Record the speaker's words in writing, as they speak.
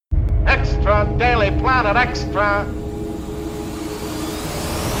Extra, Daily Planet Extra.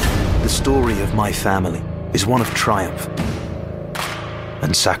 The story of my family is one of triumph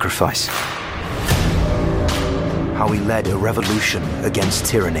and sacrifice. How we led a revolution against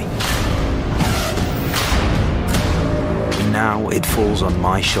tyranny. And now it falls on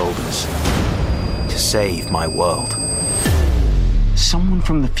my shoulders to save my world. Someone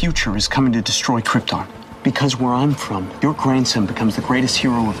from the future is coming to destroy Krypton. Because where I'm from, your grandson becomes the greatest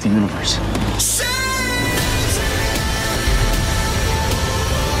hero of the universe.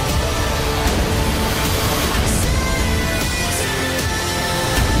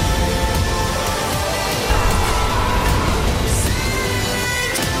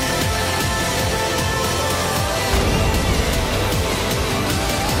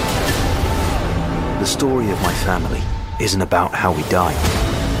 The story of my family isn't about how we died.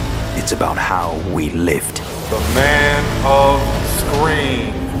 It's about how we lived. The Man of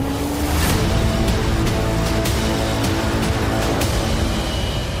Screen.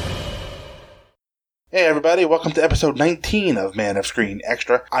 Hey everybody, welcome to episode 19 of Man of Screen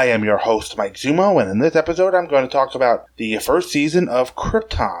Extra. I am your host, Mike Zumo, and in this episode I'm going to talk about the first season of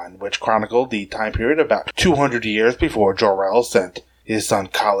Krypton, which chronicled the time period about 200 years before Jor-El sent his son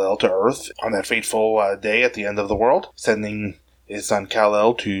Kal-El to Earth on that fateful day at the end of the world, sending his son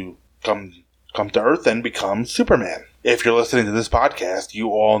Kal-El to come to Earth and become Superman. If you're listening to this podcast, you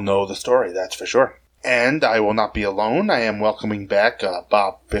all know the story, that's for sure. And I will not be alone. I am welcoming back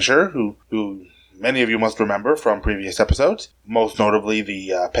Bob Fisher, who many of you must remember from previous episodes, most notably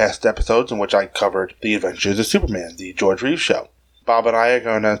the past episodes in which I covered The Adventures of Superman, the George Reeves show. Bob and I are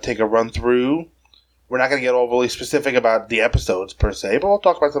going to take a run through. We're not going to get overly specific about the episodes per se, but we'll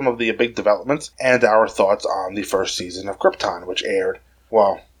talk about some of the big developments and our thoughts on the first season of Krypton, which aired,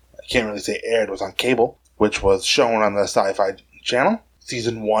 well, I can't really say aired, it was on cable, which was shown on the Sci-Fi Channel.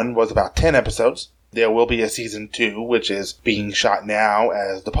 Season 1 was about 10 episodes. There will be a Season 2, which is being shot now,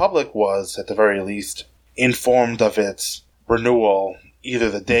 as the public was, at the very least, informed of its renewal either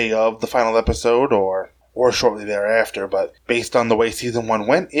the day of the final episode or shortly thereafter. But based on the way Season 1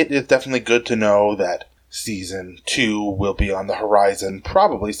 went, it is definitely good to know that Season 2 will be on the horizon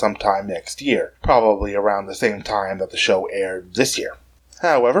probably sometime next year, probably around the same time that the show aired this year.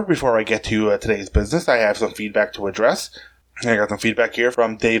 However, before I get to today's business, I have some feedback to address. I got some feedback here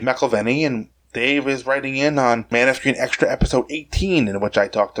from Dave McElveny, and Dave is writing in on Man of Screen Extra episode 18, in which I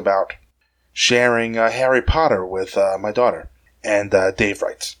talked about sharing Harry Potter with my daughter. And Dave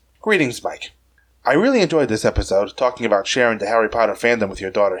writes, "Greetings, Mike. I really enjoyed this episode, talking about sharing the Harry Potter fandom with your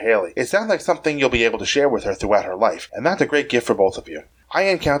daughter Haley. It sounds like something you'll be able to share with her throughout her life, and that's a great gift for both of you. I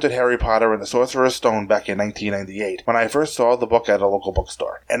encountered Harry Potter and the Sorcerer's Stone back in 1998, when I first saw the book at a local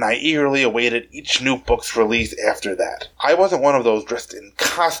bookstore, and I eagerly awaited each new book's release after that. I wasn't one of those dressed in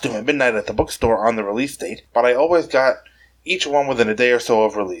costume at midnight at the bookstore on the release date, but I always got each one within a day or so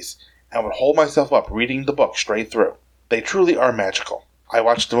of release, and would hold myself up reading the book straight through. They truly are magical. I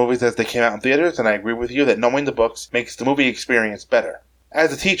watched the movies as they came out in theaters, and I agree with you that knowing the books makes the movie experience better.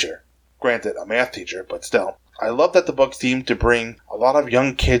 As a teacher, granted a math teacher, but still, I love that the books seem to bring a lot of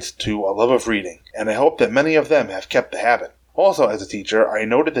young kids to a love of reading, and I hope that many of them have kept the habit. Also, as a teacher, I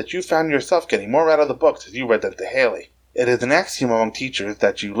noted that you found yourself getting more out of the books as you read them to Haley. It is an axiom among teachers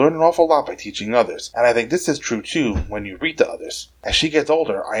that you learn an awful lot by teaching others, and I think this is true too when you read to others. As she gets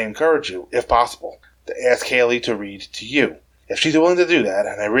older, I encourage you, if possible, to ask Haley to read to you. If she's willing to do that,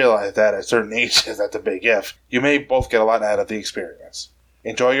 and I realize that at certain ages that's a big if, you may both get a lot out of the experience.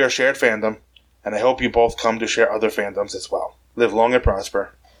 Enjoy your shared fandom, and I hope you both come to share other fandoms as well. Live long and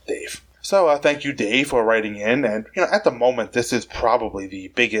prosper, Dave." So, thank you, Dave, for writing in, and, at the moment, this is probably the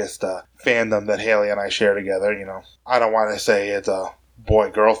biggest fandom that Haley and I share together, I don't want to say it's a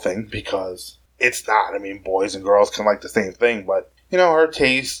boy-girl thing, because it's not. I mean, boys and girls can like the same thing, but, her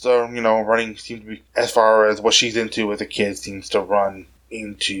taste, running seems to be, as far as what she's into as a kid, seems to run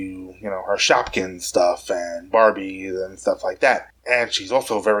into, her Shopkins stuff and Barbies and stuff like that. And she's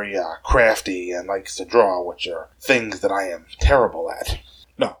also very crafty and likes to draw, which are things that I am terrible at.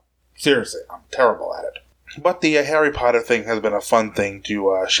 No, seriously, I'm terrible at it. But the Harry Potter thing has been a fun thing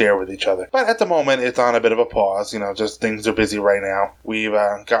to share with each other. But at the moment, it's on a bit of a pause. Just things are busy right now. We've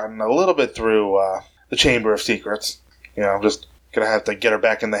gotten a little bit through the Chamber of Secrets. Just going to have to get her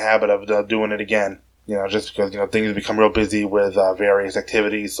back in the habit of doing it again. Just because, things have become real busy with various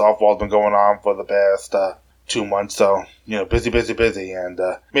activities. Softball's been going on for the past 2 months, so, busy. And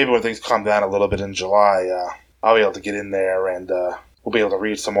maybe when things calm down a little bit in July, I'll be able to get in there and we'll be able to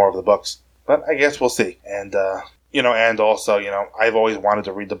read some more of the books. But I guess we'll see. And, and also, I've always wanted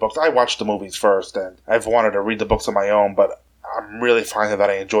to read the books. I watched the movies first, and I've wanted to read the books on my own, but I'm really finding that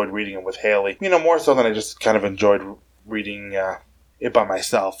I enjoyed reading it with Haley. More so than I just kind of enjoyed reading it by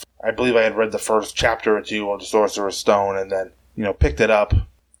myself. I believe I had read the first chapter or two of The Sorcerer's Stone and then, picked it up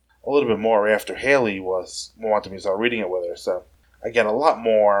a little bit more after Haley wanted me to start reading it with her. So I get a lot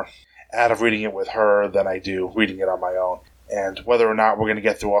more out of reading it with her than I do reading it on my own. And whether or not we're going to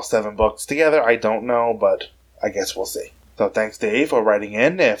get through all 7 books together, I don't know, but I guess we'll see. So thanks, Dave, for writing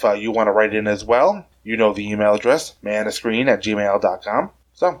in. If you want to write in as well, you know the email address, manofscreen@gmail.com.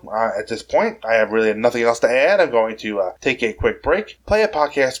 So, at this point, I have really nothing else to add. I'm going to take a quick break, play a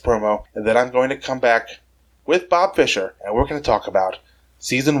podcast promo, and then I'm going to come back with Bob Fisher, and we're going to talk about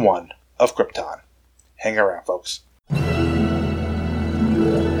Season 1 of Krypton. Hang around, folks.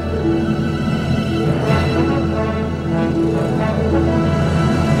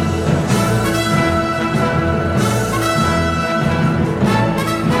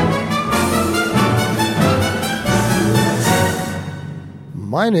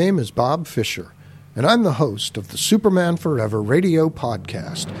 My name is Bob Fisher, and I'm the host of the Superman Forever radio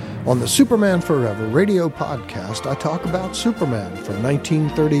podcast. On the Superman Forever radio podcast, I talk about Superman from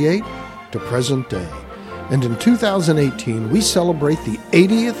 1938 to present day. And in 2018, we celebrate the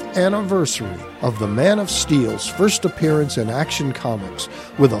 80th anniversary of the Man of Steel's first appearance in Action Comics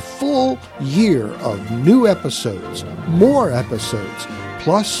with a full year of new episodes, more episodes,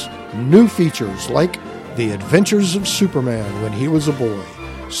 plus new features like The Adventures of Superman when he was a boy.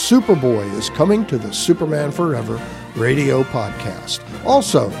 Superboy is coming to the Superman Forever radio podcast.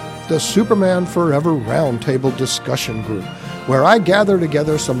 Also, the Superman Forever Roundtable Discussion Group, where I gather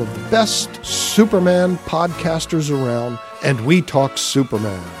together some of the best Superman podcasters around, and we talk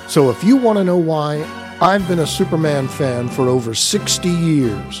Superman. So if you want to know why I've been a Superman fan for over 60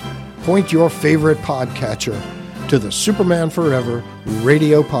 years, point your favorite podcatcher to the Superman Forever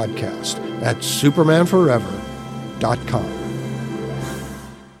radio podcast at supermanforever.com.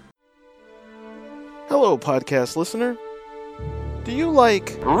 Hello, podcast listener. Do you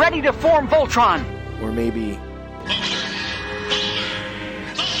like... Ready to form Voltron! Or maybe...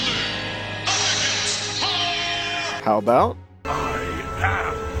 How about... I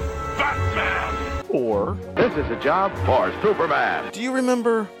am Batman! Or... This is a job for Superman. Do you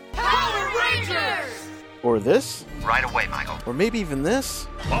remember... Power Rangers! Or this? Right away, Michael. Or maybe even this?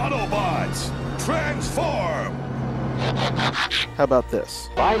 Autobots, transform! How about this?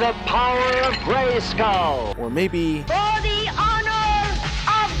 By the power of Grayskull! Or maybe... For the honor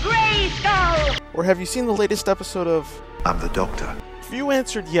of Grayskull! Or have you seen the latest episode of... I'm the Doctor. If you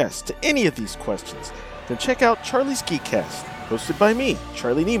answered yes to any of these questions, then check out Charlie's Geekcast, hosted by me,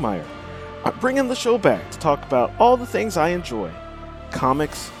 Charlie Niemeyer. I'm bringing the show back to talk about all the things I enjoy.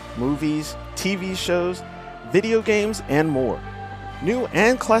 Comics, movies, TV shows, video games, and more. New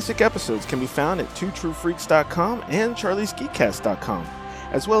and classic episodes can be found at twotruefreaks.com and charliesgeekcast.com,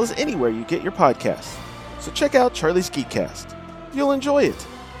 as well as anywhere you get your podcasts. So check out Charlie's Geekcast. You'll enjoy it.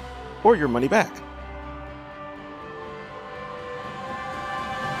 Or your money back.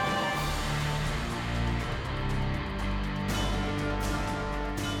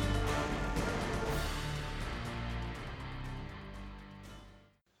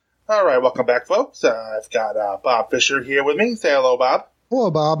 All right, welcome back, folks. I've got Bob Fisher here with me. Say hello, Bob.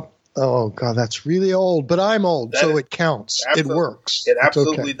 Hello, Bob. Oh, God, that's really old, but I'm old, so it counts. It works. It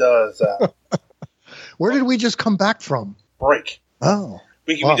absolutely does. Where did we just come back from? Break. Oh.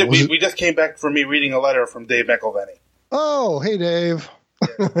 We just came back from me reading a letter from Dave McElvenney. Oh, hey, Dave.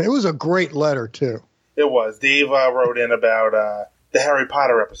 It was a great letter, too. It was. Dave wrote in about the Harry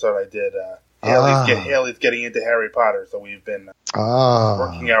Potter episode I did. Haley's getting into Harry Potter, so we've been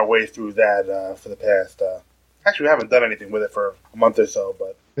working our way through that for the past... actually, we haven't done anything with it for a month or so,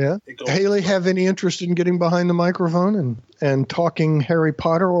 but... Yeah. Haley have any interest in getting behind the microphone and talking Harry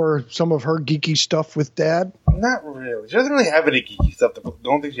Potter or some of her geeky stuff with Dad? Not really. She doesn't really have any geeky stuff. The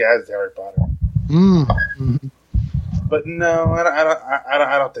only thing she has is Harry Potter. Mm-hmm. But no,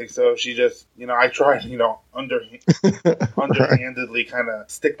 I don't think so. She just, I tried, underhandedly kind of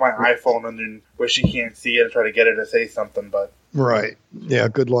stick my iPhone under where she can't see it and try to get her to say something, but... Right. Yeah,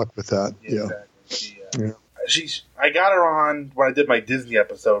 good luck with that. Yeah. Exactly. I got her on when I did my Disney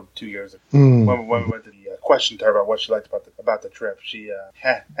episode 2 years ago. When we went to the question to her about what she liked about the trip. She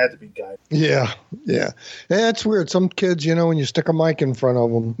had to be guided. Yeah. That's weird. Some kids, when you stick a mic in front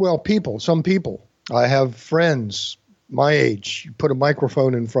of them, some people. I have friends my age. You put a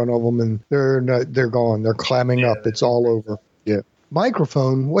microphone in front of them and they're gone. They're clamming up. It's all over. Yeah.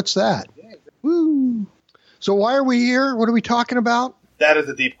 Microphone? What's that? Yeah. Woo. So why are we here? What are we talking about? That is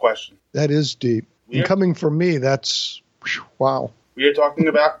a deep question. That is deep. And coming from me, that's wow. We are talking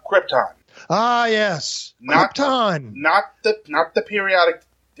about Krypton. Ah, yes. Krypton. Not the periodic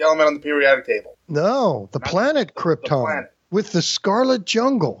element on the periodic table. No, the planet Krypton. The planet. With the Scarlet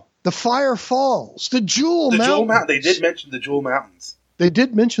Jungle, the Fire Falls, the Jewel Mountains. They did mention the Jewel Mountains. They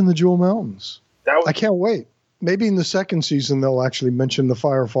did mention the Jewel Mountains. I can't wait. Maybe in the second season they'll actually mention the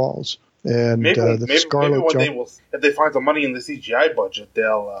Fire Falls and the Scarlet Jungle. If they find the money in the CGI budget,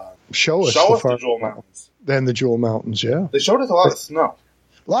 they'll show us the Jewel Mountains. Then the Jewel Mountains, yeah. They showed us a lot of snow.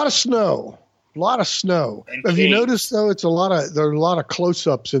 A lot of snow. And Have you noticed though? There are a lot of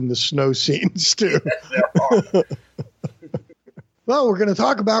close-ups in the snow scenes too. Well, we're going to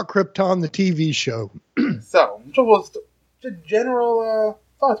talk about Krypton, the TV show. So, the general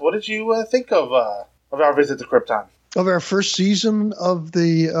thoughts. What did you think of our visit to Krypton? Of our first season of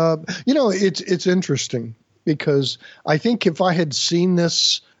the, it's interesting because I think if I had seen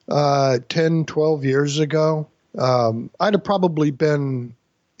this 10, 12 years ago, I'd have probably been,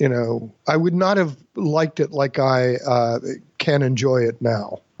 I would not have liked it like I can enjoy it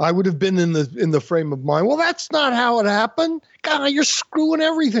now. I would have been in the frame of mind. Well, that's not how it happened. God, you're screwing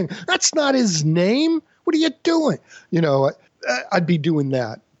everything. That's not his name. What are you doing? I'd be doing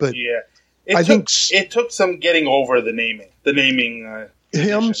that. But yeah, it took some getting over the naming. The naming.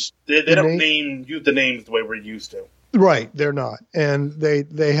 Hymns. They don't use the names the way we're used to. Right, they're not, and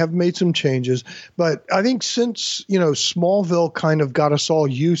they have made some changes. But I think since Smallville kind of got us all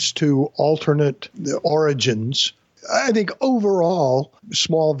used to alternate origins, I think overall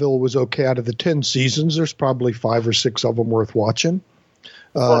Smallville was okay. Out of the 10 seasons, there's probably 5 or 6 of them worth watching.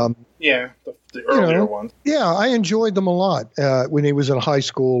 The earlier ones. Yeah, I enjoyed them a lot when he was in high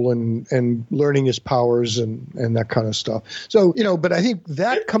school and learning his powers and that kind of stuff. So, but I think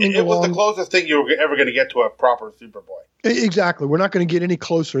that it was the closest thing you were ever going to get to a proper Superboy. Exactly. We're not going to get any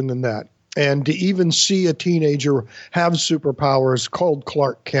closer than that. And to even see a teenager have superpowers called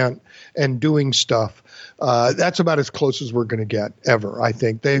Clark Kent and doing stuff, that's about as close as we're going to get ever, I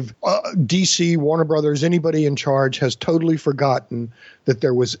think. They've DC, Warner Brothers, anybody in charge has totally forgotten that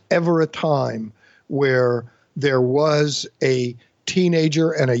there was ever a time where there was a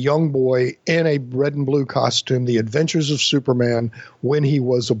teenager and a young boy in a red and blue costume, The Adventures of Superman, when he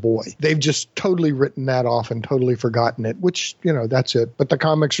was a boy. They've just totally written that off and totally forgotten it, which, that's it. But the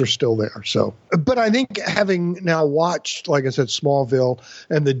comics are still there. So, but I think having now watched, like I said, Smallville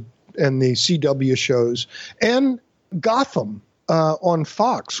and the CW shows and Gotham on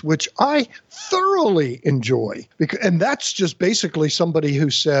Fox, which I thoroughly enjoy. And that's just basically somebody who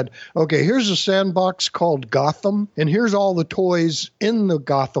said, okay, here's a sandbox called Gotham, and here's all the toys in the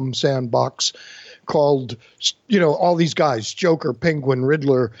Gotham sandbox called, all these guys, Joker, Penguin,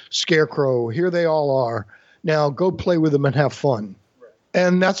 Riddler, Scarecrow, here they all are. Now go play with them and have fun. Right.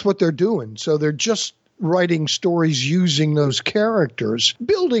 And that's what they're doing. So they're just writing stories using those characters,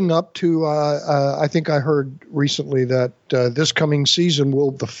 building up to, I think I heard recently that this coming season,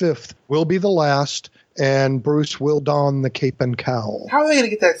 the 5th, will be the last, and Bruce will don the cape and cowl. How are they going to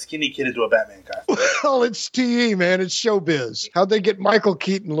get that skinny kid into a Batman costume? Well, it's TE, man. It's showbiz. How'd they get Michael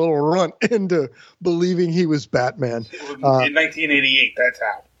Keaton, little runt, into believing he was Batman? In 1988, that's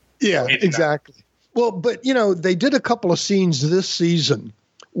how. Yeah, exactly. Well, but, they did a couple of scenes this season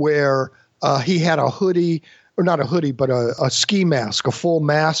where he had a hoodie, or not a hoodie, but a ski mask, a full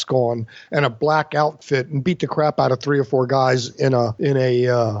mask on, and a black outfit, and beat the crap out of 3 or 4 guys in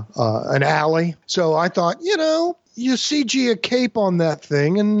an alley. So I thought, you CG a cape on that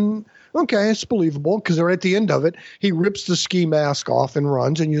thing, and okay, it's believable because they're at the end of it. He rips the ski mask off and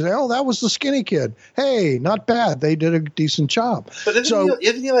runs, and you say, "Oh, that was the skinny kid." Hey, not bad. They did a decent job. But isn't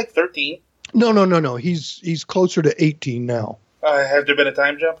he like 13? No. He's closer to 18 now. Has there been a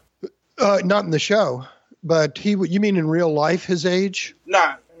time jump? Not in the show, but you mean in real life, his age?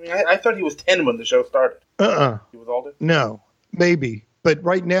 Nah, I thought he was 10 when the show started. He was older? No, maybe. But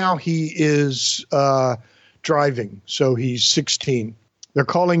right now he is driving, so he's 16. They're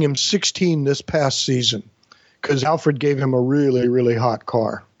calling him 16 this past season because Alfred gave him a really, really hot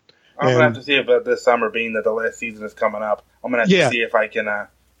car. I'm going to have to see about this summer, being that the last season is coming up. I'm going to have to see if I can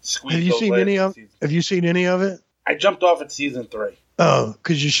squeeze Have you seen any of it? I jumped off at season 3. Oh,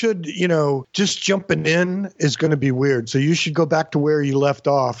 because you should, just jumping in is going to be weird. So you should go back to where you left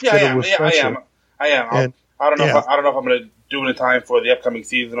off. Yeah, I am. I don't know if I'm going to do it in time for the upcoming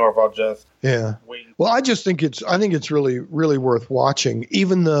season or if I'll just wait. Well, I think it's really, really worth watching,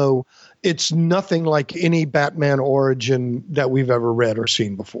 even though it's nothing like any Batman origin that we've ever read or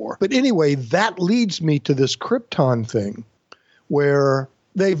seen before. But anyway, that leads me to this Krypton thing where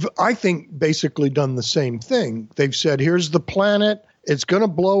they've, I think, basically done the same thing. They've said, here's the planet. It's going to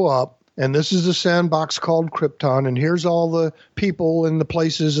blow up, and this is a sandbox called Krypton, and here's all the people and the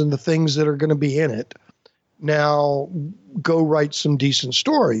places and the things that are going to be in it. Now, go write some decent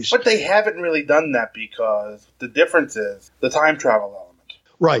stories. But they haven't really done that because the difference is the time travel element.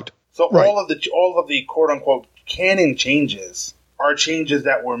 Right. So all of the quote-unquote canon changes are changes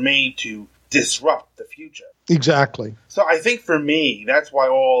that were made to disrupt the future. Exactly. So I think for me, that's why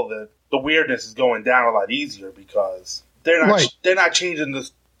all the weirdness is going down a lot easier, because they're not changing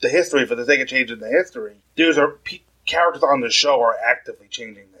the history for the sake of changing the history. Characters on the show are actively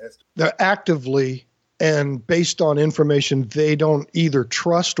changing the history. They're actively, and based on information they don't either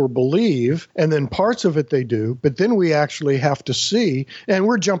trust or believe, and then parts of it they do, but then we actually have to see, and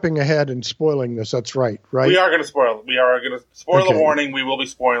we're jumping ahead and spoiling this. That's right? We are going to spoil. We are going to spoil the warning. We will be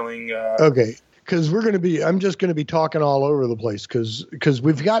spoiling. Okay. Because I'm just going to be talking all over the place because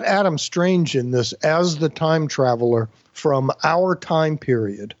we've got Adam Strange in this as the time traveler from our time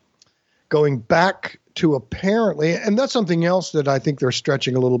period, going back to apparently, and that's something else that I think they're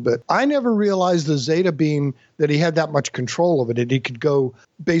stretching a little bit. I never realized the Zeta beam, that he had that much control of it, and he could go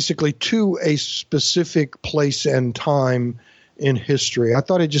basically to a specific place and time in history. I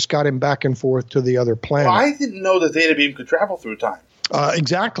thought it just got him back and forth to the other planet. Well, I didn't know the Zeta beam could travel through time.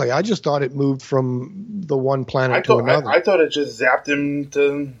 Exactly. I just thought it moved from the one planet to another. I thought it just zapped him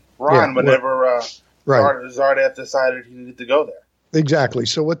to Ron whenever Zardath decided he needed to go there. Exactly.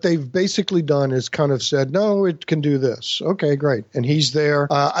 So what they've basically done is kind of said, no, it can do this. Okay, great. And he's there.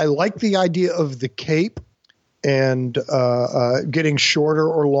 I like the idea of the cape and getting shorter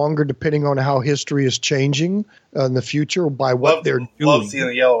or longer depending on how history is changing in the future by what they're doing. Love seeing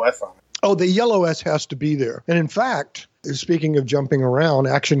the yellow S on it. Oh, the yellow S has to be there. And in fact, speaking of jumping around,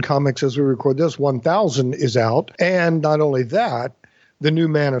 Action Comics, as we record this, 1000 is out. And not only that, the new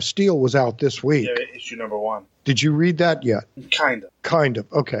Man of Steel was out this week. Yeah, issue number 1. Did you read that yet? Kind of. Kind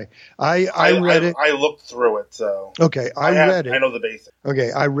of. Okay. I read it. I looked through it, so. Okay. I read it. I know the basics.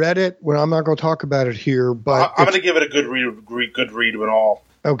 Okay. I read it. Well, I'm not going to talk about it here, but. I'm going to give it a good read when all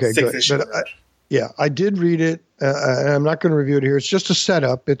 6 issues. Yeah, I did read it, and I'm not going to review it here. It's just a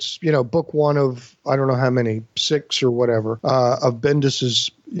setup. It's, book 1 of, I don't know how many, 6 or whatever, of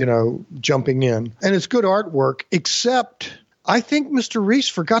Bendis's, jumping in. And it's good artwork, except I think Mr. Reese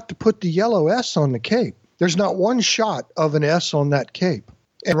forgot to put the yellow S on the cape. There's not one shot of an S on that cape.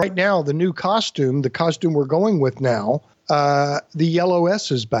 And right now, the new costume, the costume we're going with now, the yellow S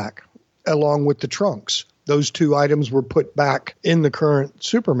is back, along with the trunks. Those 2 items were put back in the current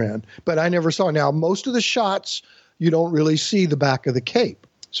Superman, but I never saw. Now, most of the shots, you don't really see the back of the cape.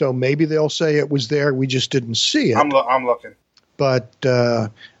 So maybe they'll say it was there, we just didn't see it. I'm looking. But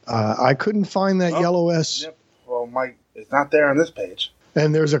I couldn't find that yellow S. Yep. Well, Mike, it's not there on this page.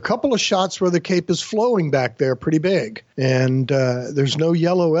 And there's a couple of shots where the cape is flowing back there pretty big. And there's no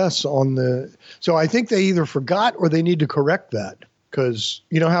yellow S on the... So I think they either forgot or they need to correct that. Because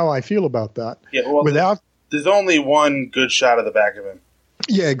you know how I feel about that. Yeah, well, there's only one good shot of the back of him.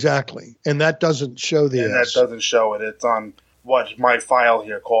 Yeah, exactly. And that doesn't show the S. And that doesn't show it. It's on what my file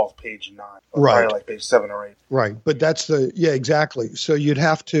here calls page 9. Right. Probably like page 7 or 8. Right. But that's exactly. So you'd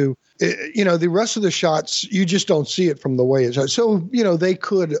have to, the rest of the shots, you just don't see it from the way it's. So, they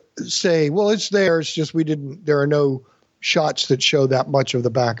could say, well, it's there. It's just there are no shots that show that much of the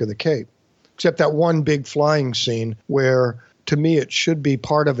back of the cape. Except that one big flying scene where, to me, it should be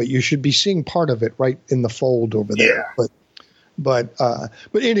part of it. You should be seeing part of it right in the fold over there. Yeah. But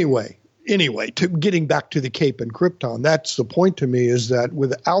anyway, to getting back to the cape and Krypton, that's the point to me, is that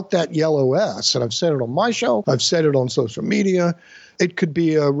without that yellow S, and I've said it on my show, I've said it on social media, it could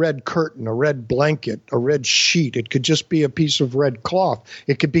be a red curtain, a red blanket, a red sheet. It could just be a piece of red cloth.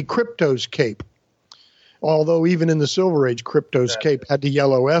 It could be Krypto's cape. Although even in the Silver Age, Krypto's cape had the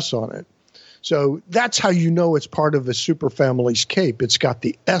yellow S on it. So that's how you know it's part of a superfamily's cape. It's got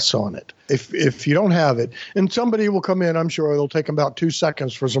the S on it. If you don't have it, and somebody will come in, I'm sure it'll take about 2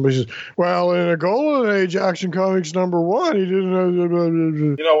 seconds for somebody to say, well, in a Golden Age Action Comics #1, he didn't know.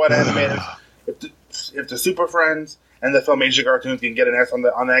 You know what, animators? If the Super Friends and the Filmation cartoons can get an S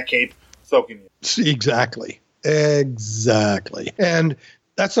on that cape, so can you. Exactly. And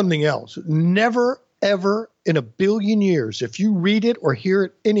that's something else. Never, ever in a billion years, if you read it or hear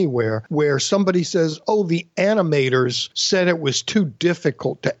it anywhere where somebody says, oh, the animators said it was too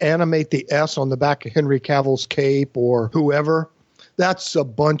difficult to animate the S on the back of Henry Cavill's cape or whoever, that's a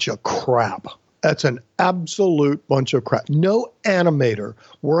bunch of crap. That's an absolute bunch of crap. No animator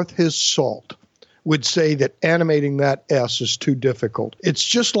worth his salt would say that animating that S is too difficult. It's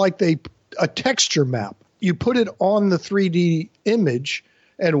just like a texture map. You put it on the 3D image,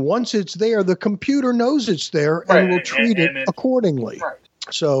 and once it's there, the computer knows it's there and will treat it accordingly. Right.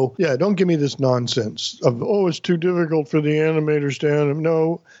 So, yeah, don't give me this nonsense of, it's too difficult for the animators to animate.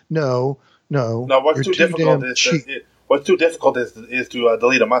 No. No, what's too difficult is to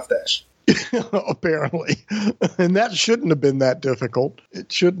delete a mustache. Apparently. And that shouldn't have been that difficult.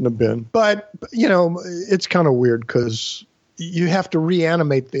 It shouldn't have been. But, it's kind of weird because you have to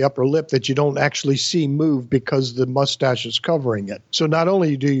reanimate the upper lip that you don't actually see move because the mustache is covering it. So not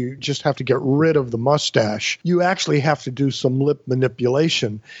only do you just have to get rid of the mustache, you actually have to do some lip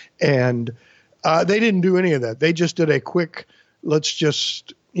manipulation. And they didn't do any of that. They just did a quick, let's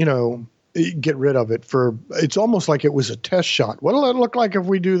just, get rid of it. It's almost like it was a test shot. What'll it look like if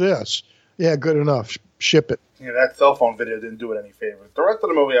we do this? Yeah, good enough. Ship it. Yeah, that cell phone video didn't do it any favors. The rest of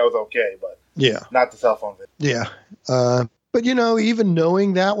the movie I was okay, but not the cell phone video. Yeah. But, even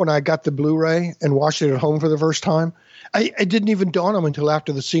knowing that when I got the Blu-ray and watched it at home for the first time, it didn't even dawn on me until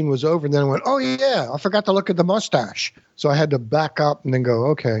after the scene was over. And then I went, oh, yeah, I forgot to look at the mustache. So I had to back up and then go,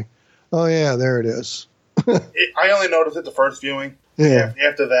 okay. Oh, yeah, there it is. I only noticed it the first viewing. Yeah.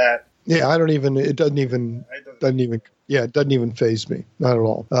 After that. Yeah, it doesn't even faze me. Not at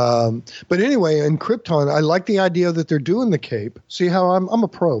all. But anyway, in Krypton, I like the idea that they're doing the cape. See how I'm a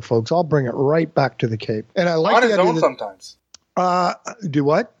pro, folks. I'll bring it right back to the cape. And I like on the his idea own sometimes. Do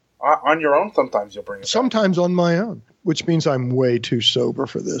what? On your own, sometimes you'll bring it. Sometimes on my own, which means I'm way too sober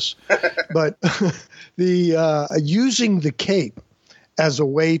for this. But the using the cape as a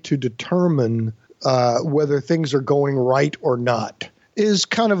way to determine whether things are going right or not is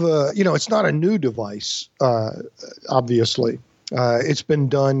kind of it's not a new device, obviously. It's been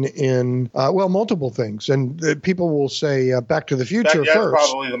done in, multiple things. And people will say Back to the Future that's first.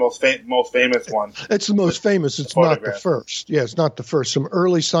 That's probably the most famous one. It's the most famous. It's not the first. Yeah, it's not the first. Some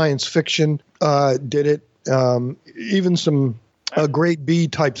early science fiction did it. Even some grade B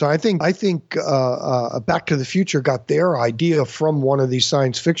types. I think Back to the Future got their idea from one of these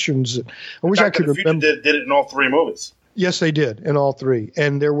science fictions. I wish I could remember. Did it in all three movies. Yes, they did in all three.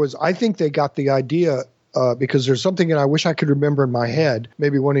 And I think they got the idea because there's something that I wish I could remember in my head.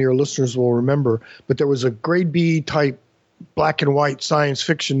 Maybe one of your listeners will remember. But there was a grade B type black and white science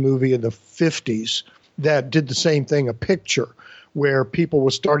fiction movie in the 50s that did the same thing, a picture where people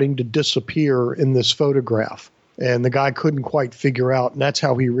were starting to disappear in this photograph. And the guy couldn't quite figure out. And that's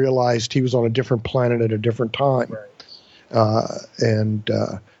how he realized he was on a different planet at a different time. Right.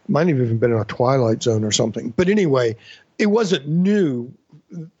 Might have even been in a Twilight Zone or something. But anyway, it wasn't new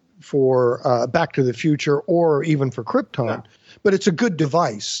for Back to the Future or even for Krypton. No. But it's a good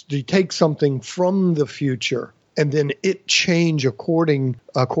device to take something from the future and then it change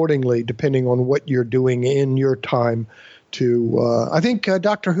accordingly depending on what you're doing in your time. I think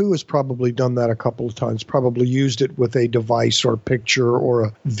Doctor Who has probably done that a couple of times, probably used it with a device or picture or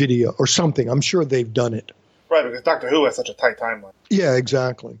a video or something. I'm sure they've done it. Right, because Doctor Who has such a tight timeline. Yeah,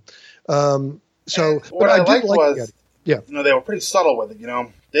 exactly. What I liked was, they were pretty subtle with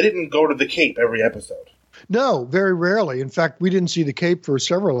it, They didn't go to the Cape every episode. No, very rarely. In fact, we didn't see the Cape for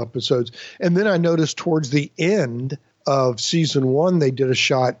several episodes. And then I noticed towards the end of season 1, they did a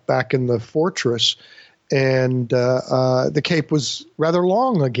shot back in the fortress, and the Cape was rather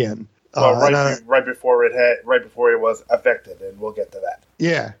long again. Well, right before it was affected, and we'll get to that.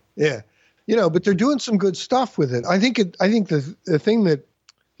 Yeah. But they're doing some good stuff with it. I think the thing that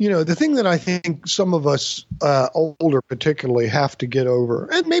I think some of us older particularly have to get over,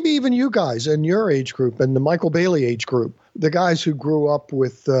 and maybe even you guys in your age group and the Michael Bailey age group, the guys who grew up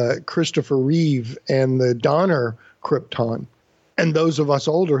with Christopher Reeve and the Donner Krypton, and those of us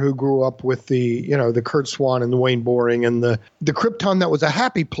older who grew up with the Kurt Swan and the Wayne Boring and the Krypton that was a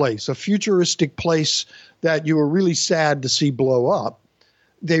happy place, a futuristic place that you were really sad to see blow up.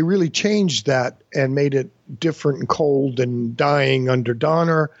 They really changed that and made it different and cold and dying under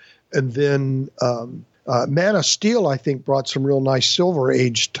Donner. And then Man of Steel, I think, brought some real nice Silver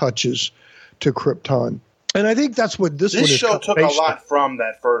Age touches to Krypton. And I think that's what this show took a lot from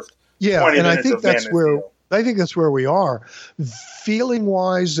that first 20 minutes I think of Man of Steel. I think that's where we are.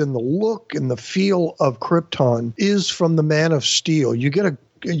 Feeling-wise, and the look and the feel of Krypton is from the Man of Steel. You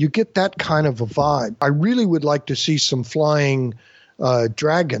get that kind of a vibe. I really would like to see some flying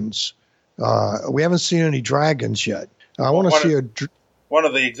dragons. We haven't seen any dragons yet. I want to see one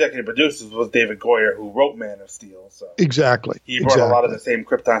of the executive producers was David Goyer, who wrote Man of Steel. So exactly, he brought a lot of the same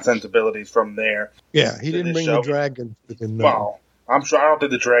Krypton sensibilities from there. Yeah, he didn't bring the dragons. Well, I'm sure. I don't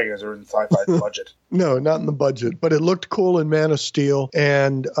think the dragons are in sci-fi budget. No, not in the budget. But it looked cool in Man of Steel,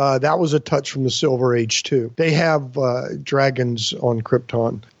 and that was a touch from the Silver Age too. They have dragons on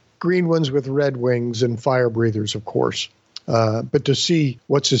Krypton, green ones with red wings and fire breathers, of course. But to see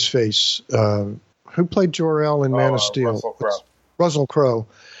what's his face, who played Jor-El in Man of Steel? Russell Crowe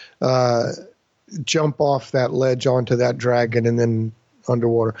jump off that ledge onto that dragon and then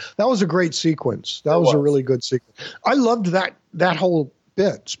underwater. That was a great sequence. That was a really good sequence. I loved that whole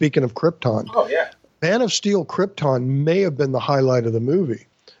bit. Speaking of Krypton. Oh, yeah. Man of Steel Krypton may have been the highlight of the movie,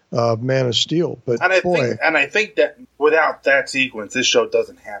 Man of Steel. But I think that without that sequence, this show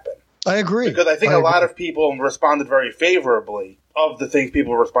doesn't happen. I agree. Because I think a lot of people responded very favorably of the things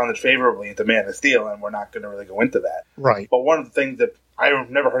people responded favorably into Man of Steel, and we're not going to really go into that. Right. But one of the things that I've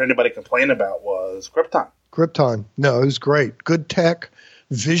never heard anybody complain about was Krypton. Krypton. No, it was great. Good tech,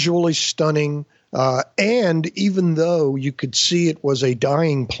 visually stunning, and even though you could see it was a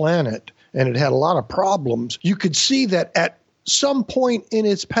dying planet and it had a lot of problems, you could see that at some point in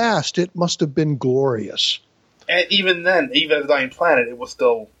its past it must have been glorious. And even then, even as a dying planet, it was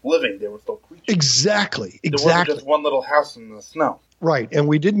still living. There were still creatures. Exactly. There wasn't just one little house in the snow. Right, and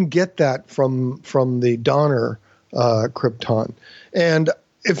we didn't get that from the Donner Krypton. And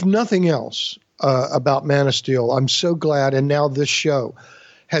if nothing else about Man of Steel, I'm so glad, and now this show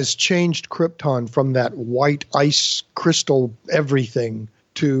has changed Krypton from that white ice crystal everything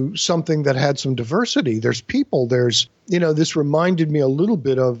to something that had some diversity. There's people, this reminded me a little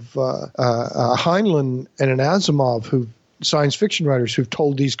bit of Heinlein and an Asimov, who science fiction writers who've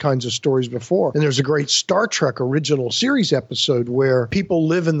told these kinds of stories before. And there's a great Star Trek original series episode where people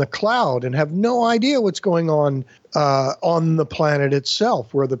live in the cloud and have no idea what's going on the planet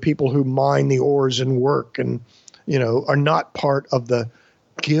itself, where the people who mine the ores and work and, are not part of the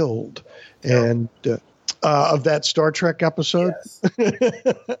guild. And of that Star Trek episode. Yes.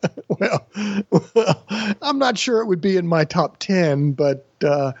 well, I'm not sure it would be in my top 10, but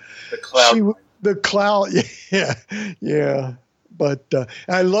the cloud, yeah. But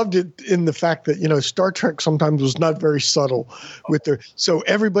I loved it in the fact that, Star Trek sometimes was not very subtle with so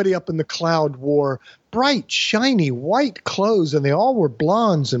everybody up in the cloud wore bright, shiny, white clothes, and they all were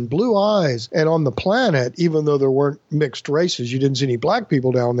blondes and blue eyes. And on the planet, even though there weren't mixed races, you didn't see any black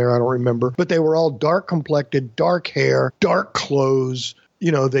people down there, I don't remember, but they were all dark complected, dark hair, dark clothes.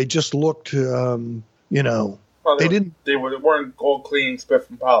 They just looked, well, they weren't gold clean, spiff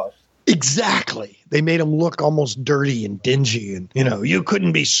and polished. Exactly. They made them look almost dirty and dingy. And, you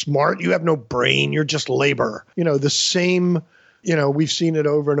couldn't be smart. You have no brain. You're just labor. The same, we've seen it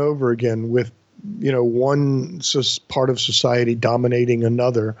over and over again with, one part of society dominating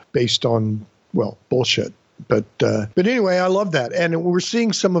another based on, bullshit. But anyway, I love that. And we're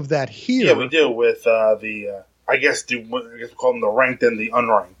seeing some of that here. Yeah, we do with I guess we call them the ranked and the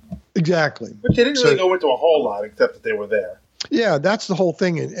unranked. Exactly. But they didn't really go into a whole lot except that they were there. Yeah, that's the whole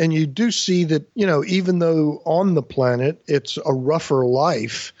thing. And you do see that, even though on the planet it's a rougher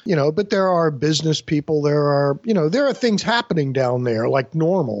life, but there are business people, there are things happening down there like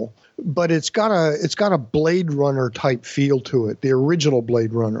normal, but it's got a Blade Runner type feel to it, the original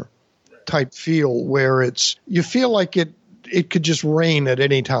Blade Runner type feel, where you feel like it could just rain at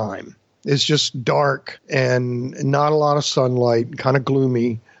any time. It's just dark and not a lot of sunlight, kind of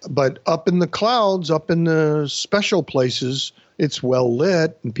gloomy. But up in the clouds, up in the special places, it's well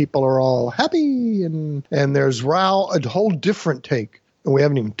lit and people are all happy. And there's Rao, a whole different take. And we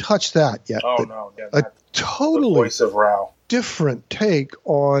haven't even touched that yet. Oh, no. Yeah, a totally the voice of Rao. Different take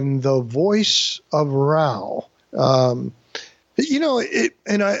on the voice of Rao. And we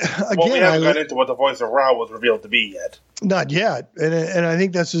haven't got into what the voice of Rao was revealed to be yet. Not yet. And I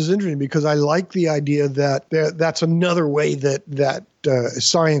think that's just interesting because I like the idea that that's another way that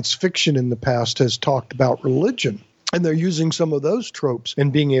science fiction in the past has talked about religion. And they're using some of those tropes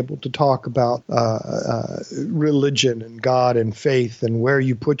and being able to talk about religion and God and faith and where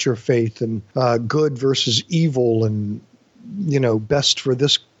you put your faith and good versus evil and, best for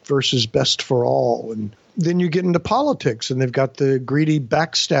this versus best for all. And then you get into politics and they've got the greedy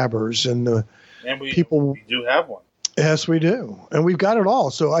backstabbers and people. We do have one. Yes, we do. And we've got it all.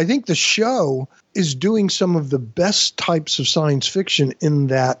 So I think the show is doing some of the best types of science fiction in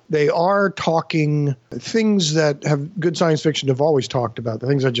that they are talking things that have good science fiction have always talked about. The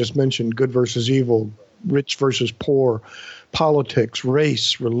things I just mentioned, good versus evil, rich versus poor, politics,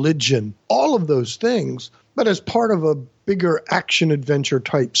 race, religion, all of those things, but as part of a bigger action adventure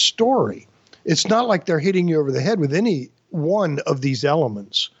type story. It's not like they're hitting you over the head with any one of these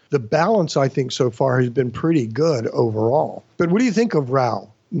elements. The balance, I think, so far has been pretty good overall. But what do you think of Rao?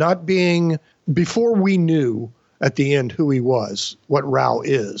 Not being, before we knew at the end who he was, what Rao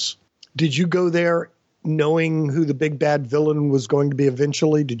is, did you go there knowing who the big bad villain was going to be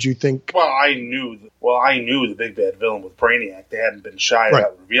eventually? Did you think? Well, I knew the big bad villain was Brainiac. They hadn't been shy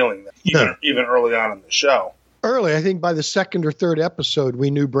about revealing that, even early on in the show. Early, I think by the second or third episode,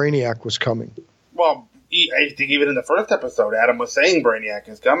 we knew Brainiac was coming. Well, I think even in the first episode, Adam was saying Brainiac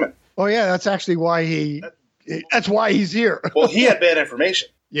is coming. Oh yeah, that's actually why that's why he's here. Well, he had bad information.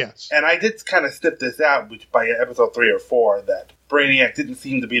 Yes. And I did kind of snip this out by episode 3 or 4 that Brainiac didn't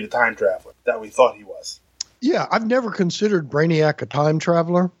seem to be the time traveler that we thought he was. Yeah, I've never considered Brainiac a time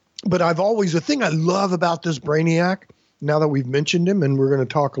traveler, but the thing I love about this Brainiac, now that we've mentioned him, and we're going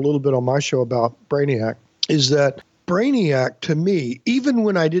to talk a little bit on my show about Brainiac, is that Brainiac, to me, even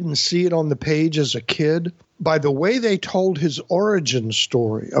when I didn't see it on the page as a kid, by the way they told his origin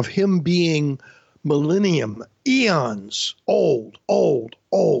story of him being millennium, eons old,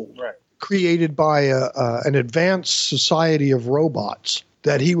 right, created by an advanced society of robots,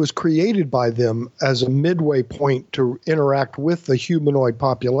 that he was created by them as a midway point to interact with the humanoid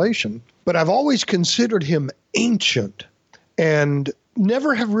population. But I've always considered him ancient and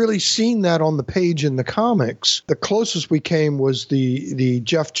never have really seen that on the page in the comics. The closest we came was the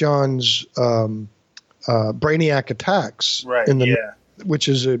Jeff Johns Brainiac Attacks, right? Which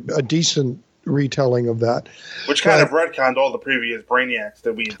is a decent retelling of that, which kind of retconned all the previous Brainiacs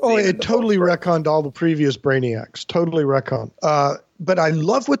that we. Oh, it totally retconned all the previous Brainiacs. Totally retconned. But I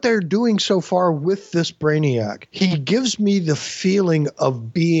love what they're doing so far with this Brainiac. He gives me the feeling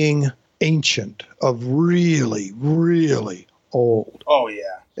of being ancient, of really, really old. Oh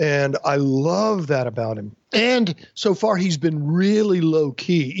yeah. And I love that about him. And so far, he's been really low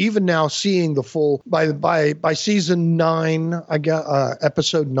key. Even now, seeing the full by season 9, I got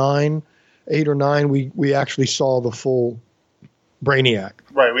episode 9. 8 or 9, we actually saw the full Brainiac.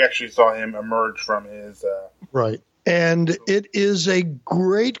 Right, we actually saw him emerge from his... Right. And it is a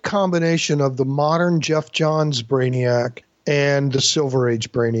great combination of the modern Jeff Johns Brainiac and the Silver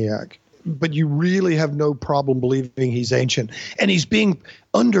Age Brainiac. But you really have no problem believing he's ancient. And he's being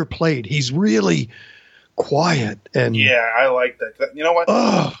underplayed. He's really quiet. And yeah, I like that. You know what?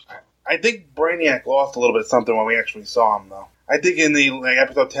 I think Brainiac lost a little bit of something when we actually saw him, though. I think in the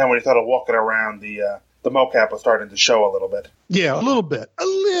episode 10 when he started walking around, the mocap was starting to show a little bit. Yeah, a little bit.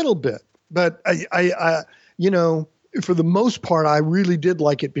 But I for the most part, I really did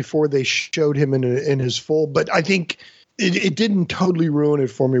like it before they showed him in his full. But I think it didn't totally ruin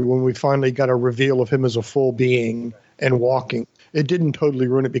it for me when we finally got a reveal of him as a full being and walking. It didn't totally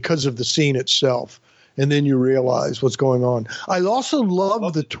ruin it because of the scene itself. And then you realize what's going on. I also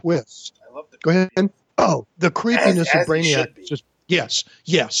love the twist. I love the Go ahead. Oh, the creepiness of Brainiac. Just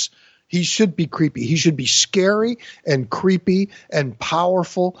yes. He should be creepy. He should be scary and creepy and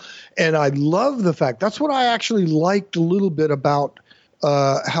powerful. And I love the fact that's what I actually liked a little bit about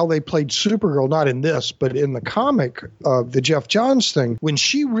how they played Supergirl, not in this, but in the comic, the Jeff Johns thing. When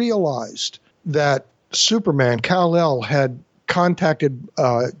she realized that Superman, Kal-El, had contacted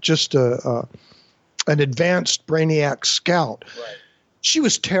just an advanced Brainiac scout. Right. She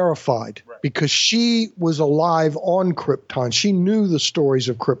was terrified because she was alive on Krypton. She knew the stories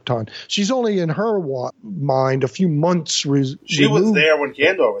of Krypton. She's only in her mind a few months She removed. was there when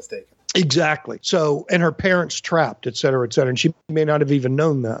Kandor was taken. Exactly. So, and her parents trapped, et cetera, and she may not have even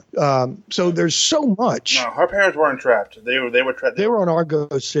known that. So there's so much. No, her parents weren't trapped. They were trapped. They were on Argo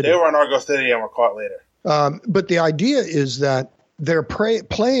City. They were on Argo City and were caught later. But the idea is that they're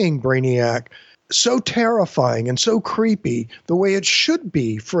playing Brainiac so terrifying and so creepy the way it should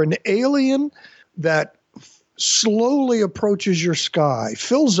be for an alien that slowly approaches your sky,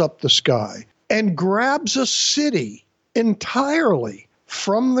 fills up the sky, and grabs a city entirely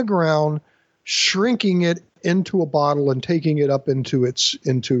from the ground, shrinking it into a bottle and taking it up into its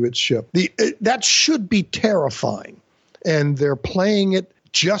ship. That should be terrifying, and they're playing it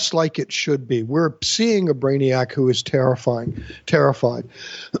just like it should be. We're seeing a Brainiac who is terrified,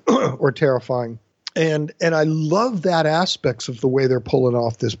 or terrifying. And I love that aspects of the way they're pulling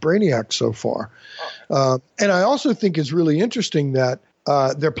off this Brainiac so far. And I also think it's really interesting that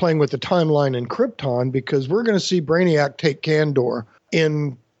they're playing with the timeline in Krypton, because we're going to see Brainiac take Kandor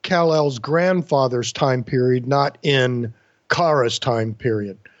in Kal-El's grandfather's time period, not in Kara's time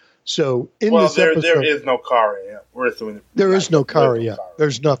period. So this episode, there is no Kara yet. We're assuming there is no Kara yet.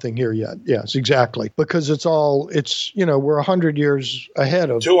 There's nothing here yet. Yes, exactly. Because we're 100 years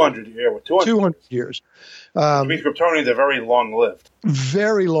ahead of 200 years. 200 years. Which means Kryptonians are very long-lived.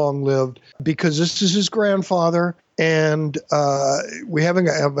 Very long-lived, because this is his grandfather, and we haven't.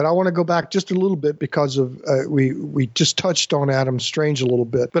 But I want to go back just a little bit because of we just touched on Adam Strange a little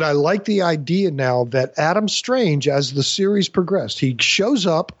bit. But I like the idea now that Adam Strange, as the series progressed, he shows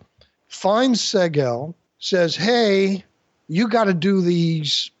up, finds Segel, says, "Hey, you got to do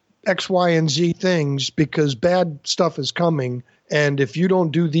these X, Y, and Z things because bad stuff is coming." And if you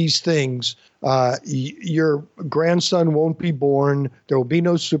don't do these things, your grandson won't be born. There will be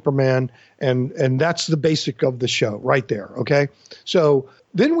no Superman. And that's the basic of the show right there. Okay. So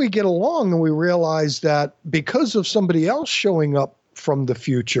then we get along and we realize that because of somebody else showing up from the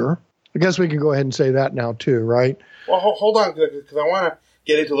future, I guess we can go ahead and say that now too, right? Well, hold on, because I want to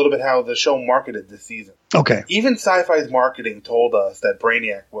get into a little bit how the show marketed this season. Okay. Even Sci-Fi's marketing told us that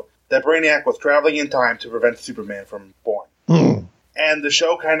Brainiac was traveling in time to prevent Superman from born. And the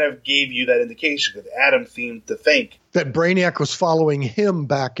show kind of gave you that indication, because Adam seemed to think that Brainiac was following him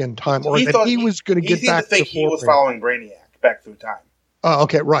back in time, or that he was going to get back to he was following Brainiac back through time. Oh,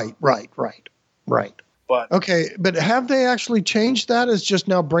 okay, right. But but have they actually changed that? It's just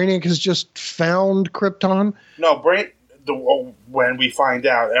now Brainiac has just found Krypton? No, when we find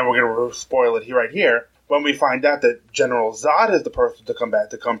out, and we're going to spoil it right here, when we find out that General Zod is the person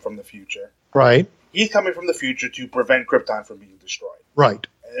to come from the future. Right. He's coming from the future to prevent Krypton from being destroyed. Right.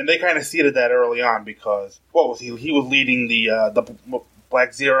 And they kind of seeded that early on because, what was he? He was leading the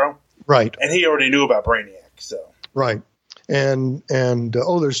Black Zero. Right. And he already knew about Brainiac, so. Right. And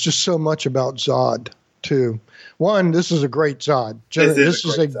there's just so much about Zod, too. One, this is a great Zod.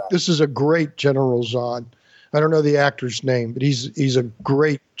 This is a great General Zod. I don't know the actor's name, but he's a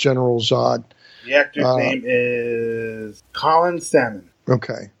great General Zod. The actor's name is Colin Salmon.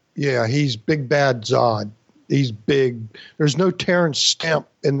 Okay. Yeah, he's Big Bad Zod. He's big. There's no Terrence Stamp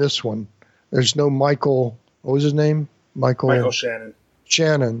in this one. There's no Michael. What was his name? Michael Shannon.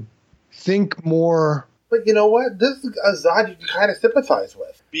 Shannon. Think more. But you know what? This is a Zod you can kind of sympathize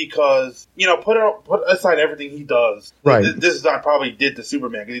with because put aside everything he does. Right. This Zod probably did to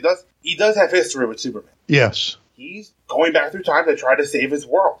Superman because he does have history with Superman. Yes. He's going back through time to try to save his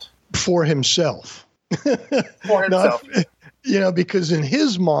world for himself. For himself. Because in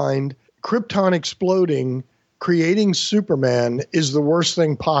his mind, Krypton exploding, creating Superman is the worst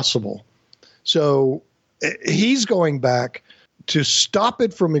thing possible. So he's going back to stop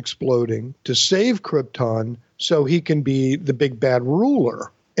it from exploding, to save Krypton so he can be the big bad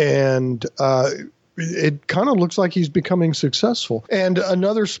ruler. And it kind of looks like he's becoming successful. And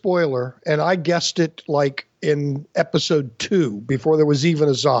another spoiler, and I guessed it like in episode 2, before there was even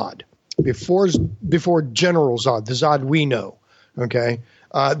a Zod. Before General Zod, the Zod we know, okay?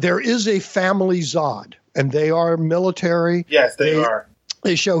 There is a family Zod, and they are military. Yes, they are.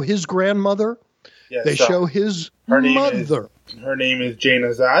 They show his grandmother. Yes, they show his mother. Her name is Jaina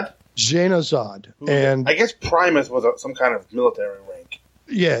Zod. Jaina Zod. And I guess Primus was some kind of military rank.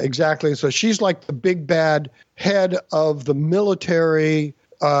 Yeah, exactly. So she's like the big bad head of the military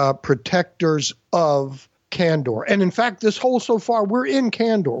protectors of Kandor. And in fact, so far, we're in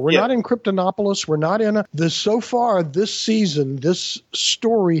Kandor. We're not in Kryptonopolis. We're not in so far this season, this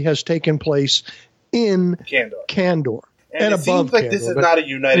story has taken place in Kandor. And it seems like this is not a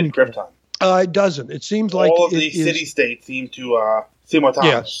united Krypton. It doesn't. It seems like all of the city-states seem to seem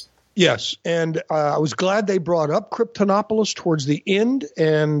autonomous. Yes. And I was glad they brought up Kryptonopolis towards the end,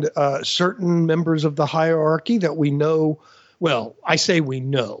 and certain members of the hierarchy that we know. Well, I say we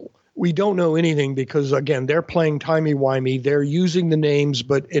know. We don't know anything because, again, they're playing timey-wimey. They're using the names,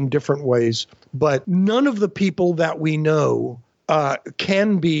 but in different ways. But none of the people that we know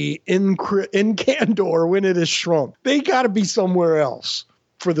can be in Kandor when it is shrunk. They got to be somewhere else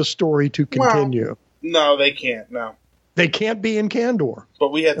for the story to continue. Well, no, they can't. No. They can't be in Kandor.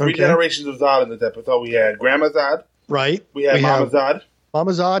 But we had 3 generations of Zod in this episode. We had Grandma Zod. Right. We had Mama Zod.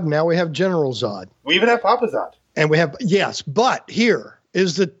 Mama Zod, and now we have General Zod. We even have Papa Zod. And we have, but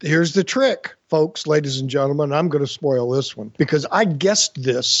here's the trick, folks, ladies and gentlemen. I'm going to spoil this one because I guessed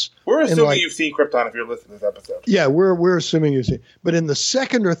this. We're assuming you've seen Krypton if you're listening to this episode. Yeah, we're assuming you've seen. But in the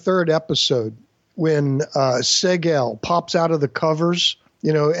second or third episode, when Segel pops out of the covers,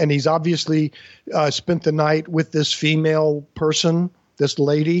 and he's obviously spent the night with this female person, this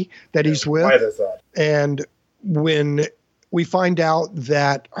lady that he's with. And when we find out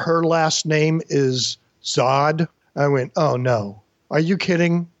that her last name is Zod, I went, oh, no. Are you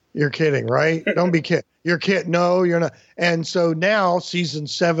kidding? You're kidding, right? Don't be kidding. You're kidding. No, you're not. And so now season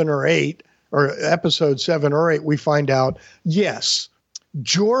 7 or 8 or episode 7 or 8, we find out, yes,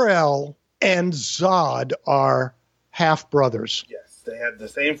 Jor-El and Zod are half brothers. Yes. They had the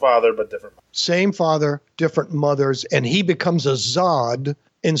same father, but different mothers. Same father, different mothers, and he becomes a Zod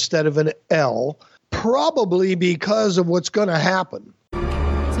instead of an L, probably because of what's going to happen. So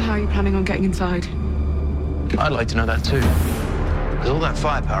how are you planning on getting inside? I'd like to know that too. Because all that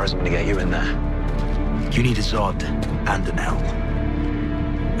firepower isn't going to get you in there. You need a Zod and an L.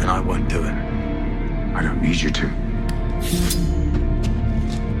 And I won't do it. I don't need you to.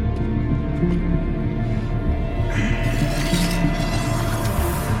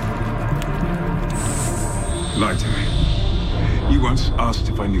 lied to me. You once asked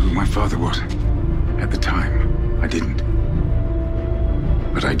if I knew who my father was. At the time, I didn't.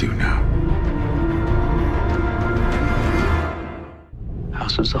 But I do now.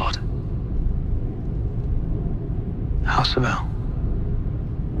 House of Zod. House of El.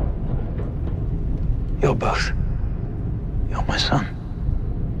 You're both. You're my son.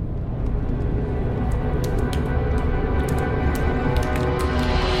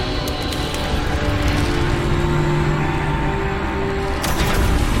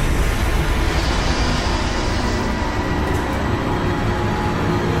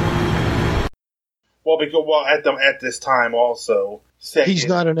 Well, at this time also, he's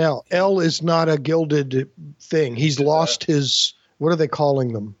not an L. L is not a gilded thing. He's lost his. What are they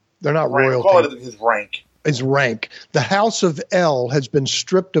calling them? They're not royalty. Call it his rank. His rank. The House of El has been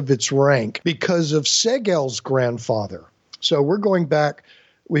stripped of its rank because of Seg-El's grandfather. So we're going back.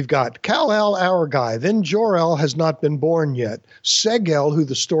 We've got Kal-El, our guy. Then Jor-El has not been born yet. Seg-El, who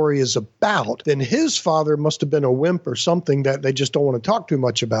the story is about, then his father must have been a wimp or something that they just don't want to talk too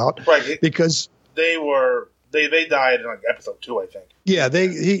much about. Right. Because they died in like episode 2, I think. Yeah,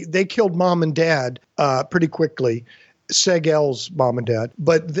 they killed mom and dad pretty quickly. Seg-El's mom and dad.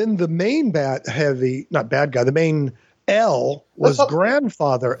 But then the main the main L was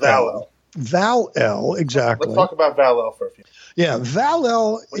grandfather Val-El. Val-El, exactly. Let's talk about Val-El for a few. Yeah,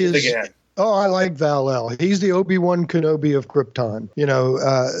 Val-El is. Oh, I like Val-El. He's the Obi-Wan Kenobi of Krypton. You know,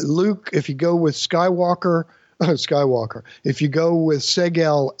 Luke, if you go with Skywalker. If you go with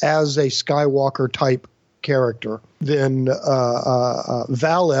Seg-El as a Skywalker type character, then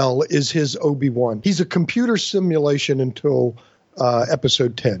Val-El is his Obi-Wan. He's a computer simulation until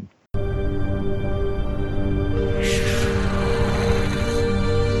episode 10.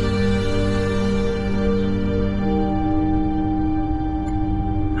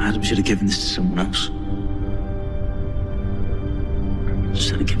 Adam should have given this to someone else.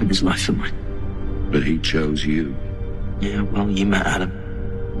 Instead of giving his life for mine. But he chose you. Yeah, well, you met Adam.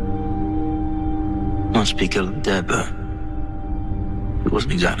 Not to speak ill of the dead, but it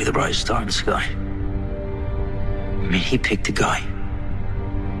wasn't exactly the brightest star in the sky. I mean, he picked a guy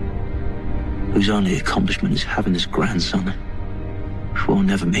whose only accomplishment is having this grandson who we'll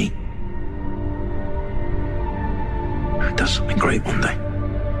never meet. Who does something great one day.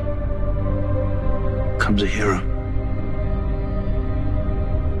 Comes a hero.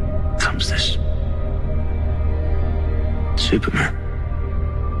 Comes this Superman.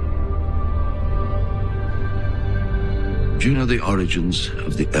 Do you know the origins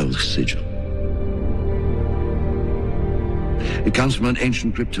of the El Sigil? It comes from an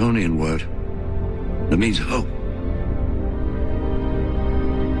ancient Kryptonian word that means hope.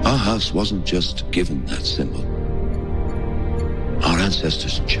 Our house wasn't just given that symbol. Our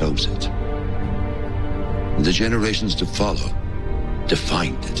ancestors chose it. And the generations to follow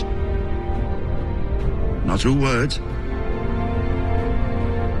defined it. Not through words,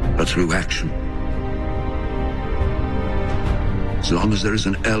 but through action. As long as there is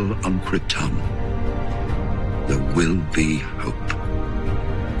an L on Krypton, there will be hope.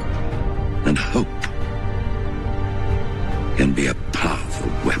 And hope can be a powerful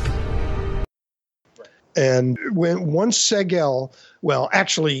weapon. And once Seg-El, well,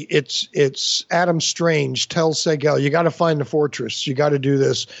 actually, it's Adam Strange tells Seg-El, you got to find the fortress. You got to do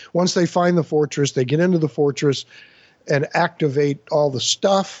this. Once they find the fortress, they get into the fortress and activate all the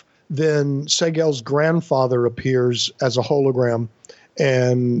stuff. Then Seg-El's grandfather appears as a hologram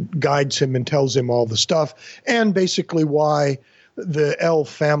and guides him and tells him all the stuff and basically why the El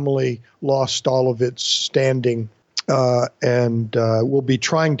family lost all of its standing and will be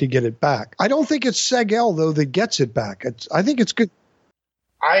trying to get it back. I don't think it's Seg-El, though, that gets it back. I think it's good.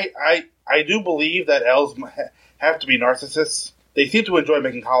 I do believe that elves have to be narcissists. They seem to enjoy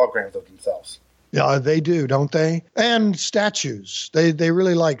making holograms of themselves. Yeah, they do, don't they? And statues. They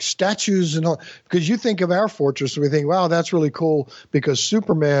really like statues and all. Because you think of our fortress, and we think, wow, that's really cool. Because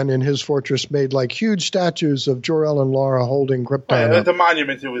Superman in his fortress made like huge statues of Jor-El and Lara holding Krypton. Right, it's a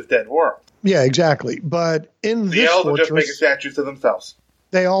monument to his dead world. Yeah, exactly. But in this elves fortress, are just making statues to themselves.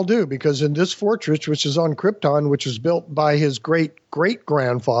 They all do, because in this fortress, which is on Krypton, which was built by his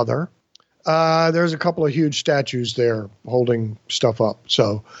great-great-grandfather, there's a couple of huge statues there holding stuff up.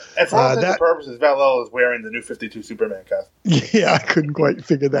 So, and for all intents and purposes, Val-El is wearing the new 52 Superman costume. Yeah, I couldn't quite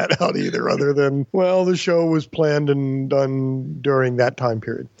figure that out either, other than, well, the show was planned and done during that time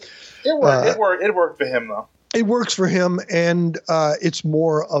period. It worked. It worked for him, though. It works for him, and it's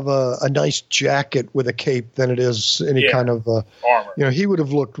more of a nice jacket with a cape than it is any kind of armor. You know, he would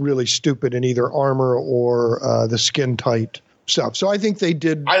have looked really stupid in either armor or the skin tight stuff. So I think they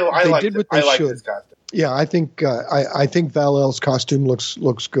did. I liked what they should. his costume. Yeah, I think Val-El's costume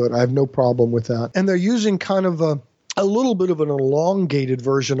looks good. I have no problem with that. And they're using kind of a little bit of an elongated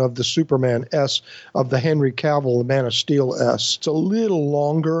version of the Superman S of the Henry Cavill, the Man of Steel S. It's a little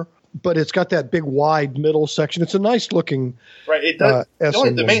longer, but it's got that big wide middle section. It's a nice looking right. It does.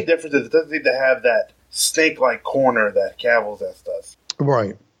 The main difference is it doesn't need to have that snake-like corner that Cavill's S does.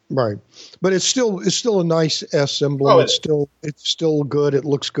 Right. But it's still a nice S emblem. It's still good. It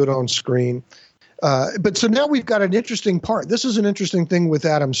looks good on screen. But so now we've got an interesting part. This is an interesting thing with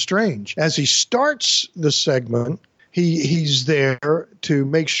Adam Strange. As he starts the segment, he's there to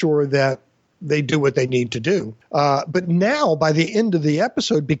make sure that they do what they need to do. But now, by the end of the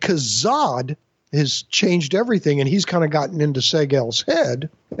episode, because Zod has changed everything and he's kind of gotten into Seg-El's head,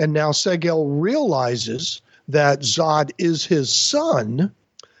 and now Seg-El realizes that Zod is his son,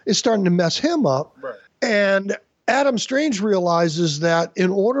 it's starting to mess him up. Right. And Adam Strange realizes that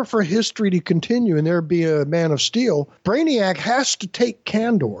in order for history to continue and there be a Man of Steel, Brainiac has to take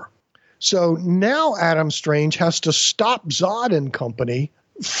Kandor. So now Adam Strange has to stop Zod and company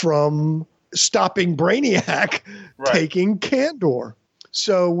from stopping Brainiac taking Kandor.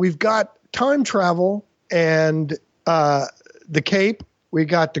 So we've got time travel and the Cape. We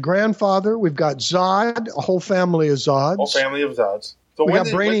got the grandfather. We've got Zod, a whole family of Zods. Whole family of Zods. So we got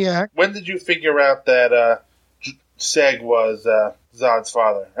Brainiac. When did you figure out that Seg was Zod's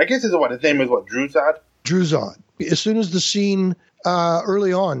father? I guess his name is Drew Zod? Drew Zod. As soon as the scene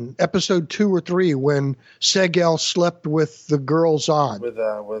early on, episode 2 or 3, when Seg-El slept with the girl Zod. With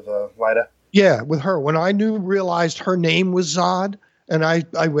Lyda? Yeah, with her. When I realized her name was Zod, and I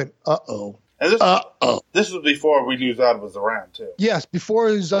went, uh-oh. And this was before we knew Zod was around, too. Yes, before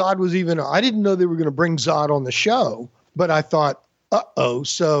Zod was even... I didn't know they were going to bring Zod on the show, but I thought, uh-oh.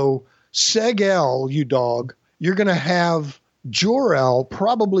 So Seg-El, you dog, you're going to have Jor-El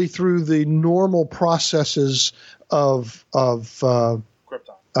probably through the normal processes of Krypton.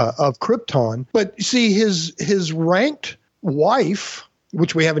 But see, his ranked wife,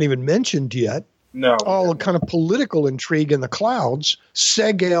 which we haven't even mentioned yet, all kind of political intrigue in the clouds,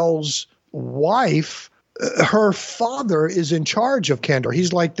 Seg-El's wife, her father is in charge of Kandor.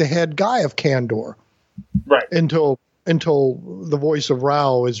 He's like the head guy of Kandor. Right. Until the voice of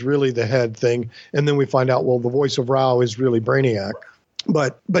Rao is really the head thing. And then we find out, well, the voice of Rao is really Brainiac.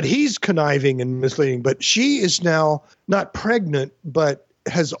 Right. But he's conniving and misleading. But she is now not pregnant, but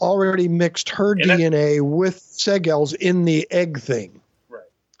has already mixed her DNA with Seg-El's in the egg thing. Right.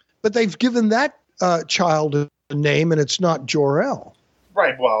 But they've given that child a name, and it's not Jor-El.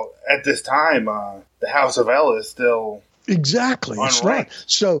 Right. Well, at this time, the House of El is still exactly. It's not.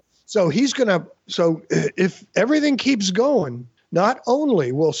 So he's going to. So if everything keeps going, not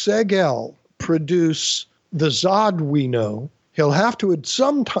only will Seg-El produce the Zod we know, he'll have to at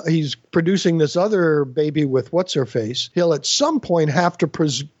some time. He's producing this other baby with what's her face. He'll at some point have to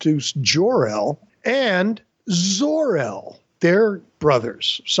produce Jor-El and Zor-El. They're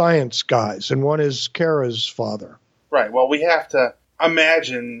brothers, science guys, and one is Kara's father. Right. Well, we have to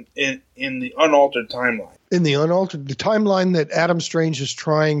imagine in the unaltered timeline. In the timeline that Adam Strange is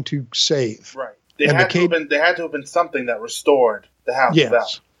trying to save. Right. There had to have been something that restored the House of El.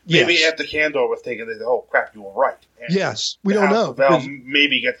 Maybe after Kandor was taken, they said, "Oh crap, you were right." And yes, we don't know. The House of El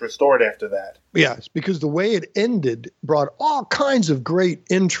maybe gets restored after that. Yes, because the way it ended brought all kinds of great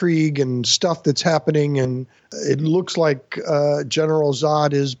intrigue and stuff that's happening, and it looks like General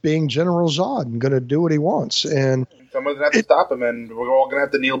Zod is being General Zod and going to do what he wants. And someone's going to have to stop him, and we're all going to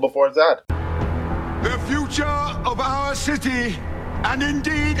have to kneel before Zod. The future of our city, and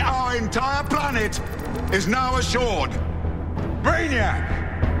indeed our entire planet, is now assured.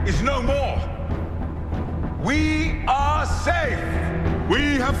 Brainiac is no more. We are safe.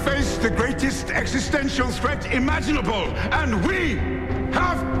 We have faced the greatest existential threat imaginable, and we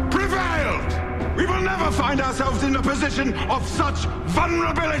have prevailed. We will never find ourselves in a position of such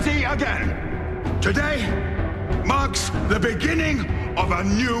vulnerability again. Today marks the beginning of a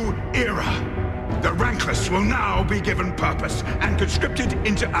new era. The Rankless will now be given purpose and conscripted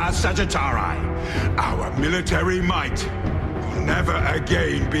into our Sagittari. Our military might will never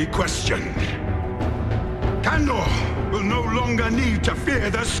again be questioned. Kandor will no longer need to fear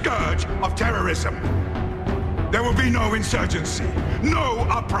the scourge of terrorism. There will be no insurgency, no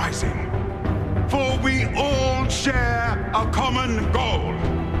uprising. For we all share a common goal: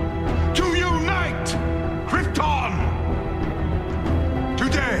 to unite Krypton.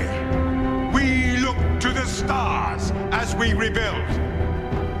 Today, we look to the stars as we rebuild.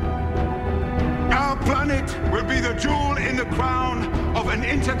 Our planet will be the jewel in the crown of an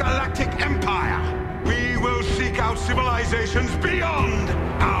intergalactic empire. We will seek out civilizations beyond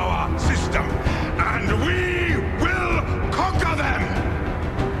our system and we will conquer them.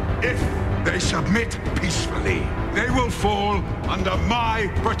 If they submit peacefully, they will fall under my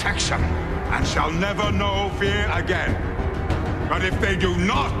protection and shall never know fear again. But if they do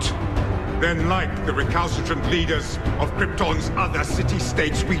not, then like the recalcitrant leaders of Krypton's other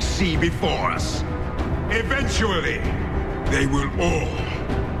city-states we see before us, eventually they will all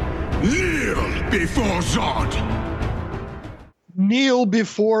kneel before Zod. Kneel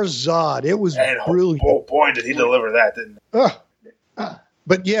before Zod. It was brilliant. Oh boy, did he deliver that, didn't he?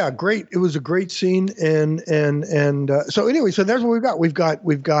 But yeah, great. It was a great scene, and so anyway, so there's what we've got.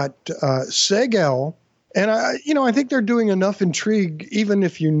 We've got Segel, and I think they're doing enough intrigue, even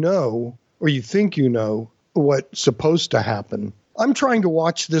if you know or you think you know what's supposed to happen. I'm trying to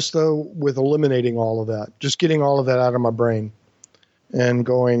watch this though with eliminating all of that, just getting all of that out of my brain, and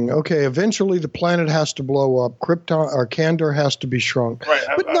going, okay, eventually the planet has to blow up, Krypton or Kandor has to be shrunk, right,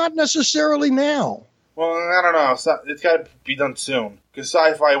 but not necessarily now. Well, I don't know. It's got to be done soon. Because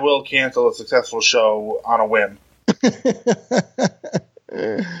Sci-Fi will cancel a successful show on a whim.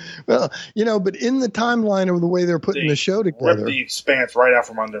 Well, but in the timeline of the way they're putting the show together. Rip the Expanse right out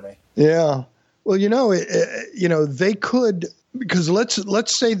from under me. Yeah. Well, they could, because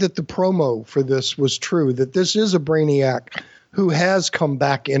let's say that the promo for this was true, that this is a Brainiac who has come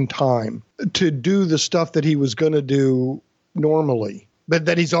back in time to do the stuff that he was going to do normally, but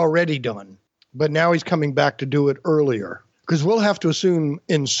that he's already done. But now he's coming back to do it earlier. Because we'll have to assume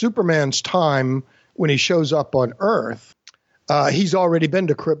in Superman's time, when he shows up on Earth, he's already been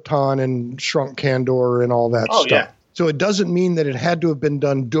to Krypton and shrunk Kandor and all that stuff. Yeah. So it doesn't mean that it had to have been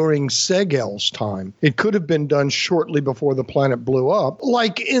done during Segel's time. It could have been done shortly before the planet blew up,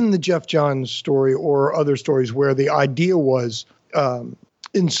 like in the Jeff Johns story or other stories where the idea was,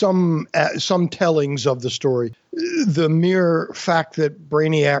 in some tellings of the story, the mere fact that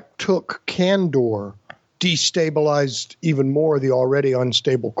Brainiac took Kandor destabilized even more the already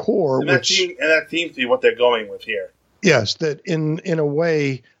unstable core. And that seems to be what they're going with here. Yes, that in a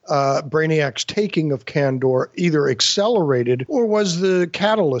way, Brainiac's taking of Kandor either accelerated or was the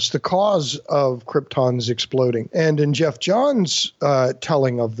catalyst, the cause of Krypton's exploding. And in Jeff Johns'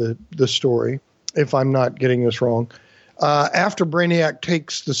 telling of the story, if I'm not getting this wrong, after Brainiac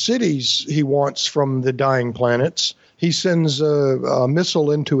takes the cities he wants from the dying planets, he sends a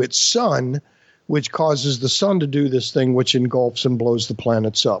missile into its sun, which causes the sun to do this thing which engulfs and blows the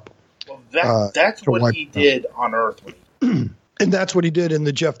planets up. Well, that's what he did on Earth. And that's what he did in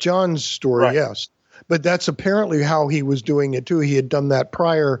the Jeff Johns story, right. Yes. But that's apparently how he was doing it, too. He had done that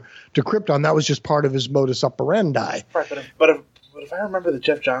prior to Krypton. That was just part of his modus operandi. Right, but if I remember the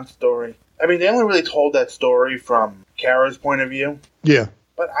Jeff Johns story, I mean, they only really told that story from Kara's point of view. Yeah.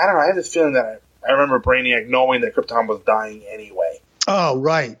 But I don't know. I have this feeling that I remember Brainiac knowing that Krypton was dying anyway. Oh,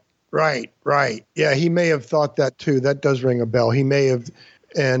 right. Yeah, he may have thought that, too. That does ring a bell. He may have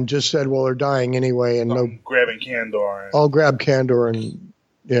and just said, well, they're dying anyway. And grabbing Kandor. I'll grab Kandor and,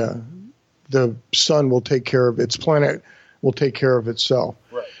 yeah, the sun will take care of its planet, will take care of itself.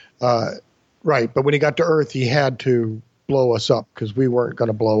 Right. Right. But when he got to Earth, he had to blow us up because we weren't going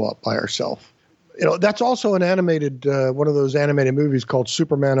to blow up by ourselves. That's also an animated, one of those animated movies called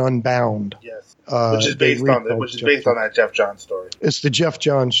Superman Unbound. Yes. Which is based on that Jeff Johns story. It's the Jeff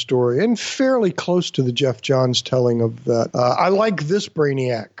Johns story, and fairly close to the Jeff Johns telling of that. I like this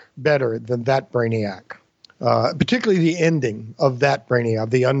Brainiac better than that Brainiac, particularly the ending of that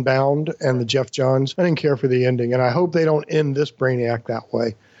Brainiac, the Unbound and the Jeff Johns. I didn't care for the ending, and I hope they don't end this Brainiac that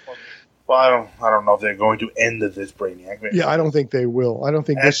way. Well, I don't know if they're going to end this Brainiac. Yeah, I don't think they will. I don't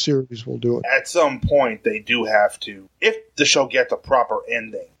think this series will do it. At some point, they do have to, if the show gets a proper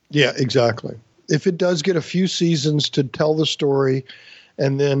ending. Yeah, exactly. If it does get a few seasons to tell the story,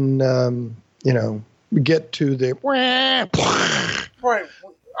 and then get to the right.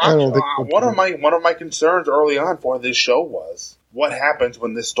 One of my concerns early on for this show was what happens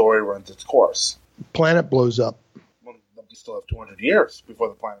when this story runs its course. Planet blows up. Well, we still have 200 years before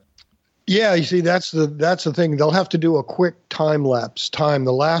the planet. Yeah, you see, that's the thing. They'll have to do a quick time-lapse time.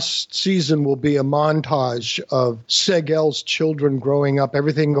 The last season will be a montage of Segel's children growing up,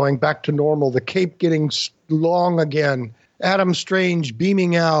 everything going back to normal, the cape getting long again, Adam Strange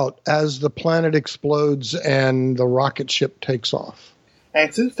beaming out as the planet explodes and the rocket ship takes off.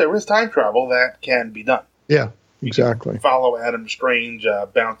 And since there is time travel, that can be done. Yeah, exactly. Follow Adam Strange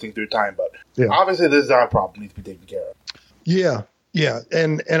bouncing through time, but obviously this is our problem, needs to be taken care of. Yeah. Yeah,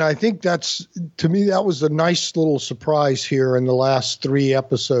 and I think that's, to me, that was a nice little surprise here in the last 3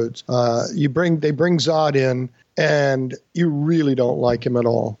 episodes. They bring Zod in, and you really don't like him at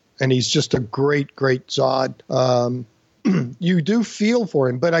all. And he's just a great, great Zod. you do feel for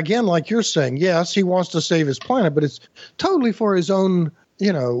him. But again, like you're saying, yes, he wants to save his planet, but it's totally for his own,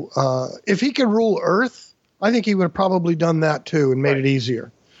 if he could rule Earth, I think he would have probably done that too and made it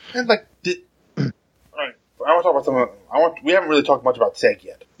easier. And all right, I want to talk about something. We haven't really talked much about Seg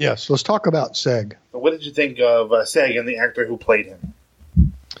yet. Yes, let's talk about Seg. So what did you think of Seg and the actor who played him?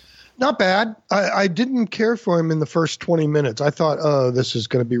 Not bad. I didn't care for him in the first 20 minutes. I thought, oh, this is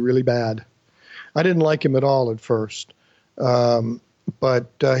going to be really bad. I didn't like him at all at first. But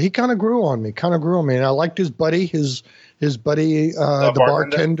he kind of grew on me. And I liked his buddy, the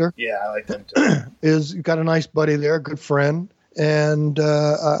bartender. Yeah, I liked him too. Got a nice buddy there, good friend. And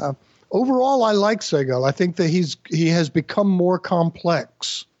overall, I like Segel. I think that he has become more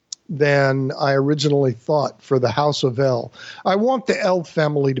complex than I originally thought for the House of L. I want the L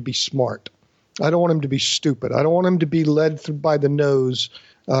family to be smart. I don't want him to be stupid. I don't want him to be led through by the nose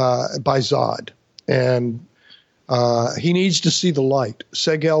by Zod. And he needs to see the light.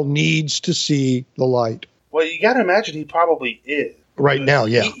 Segel needs to see the light. Well, you got to imagine he probably is. Right now,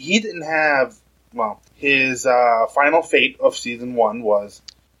 yeah. He didn't have, his final fate of Season 1 was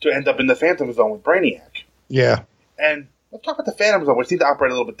to end up in the Phantom Zone with Brainiac. Yeah. And let's talk about the Phantom Zone, which seemed to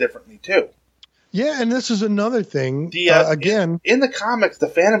operate a little bit differently, too. Yeah, and this is another thing. Again, in the comics, the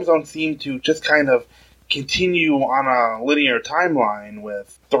Phantom Zone seemed to just kind of continue on a linear timeline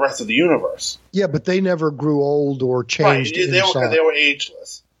with the rest of the universe. Yeah, but they never grew old or changed. Right. They were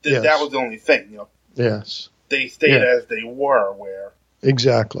ageless. Yes. That was the only thing. Yes. They stayed as they were. Where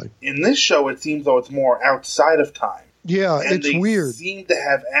exactly in this show, it seems though it's more outside of time. Yeah, and it's weird. They seem to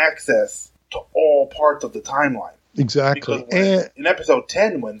have access to all parts of the timeline. Exactly. In episode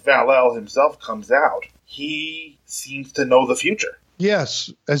 10, when Val-El himself comes out, he seems to know the future.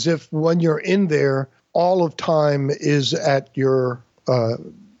 Yes, as if when you're in there, all of time is at your, I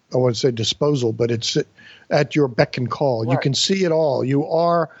want to say disposal, but it's at your beck and call. Right. You can see it all. You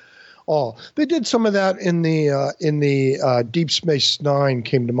are all. They did some of that in the Deep Space Nine.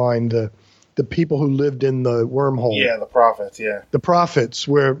 Came to mind the people who lived in the wormhole. Yeah, the prophets. Yeah, the prophets,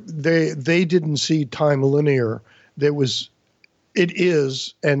 where they didn't see time linear. It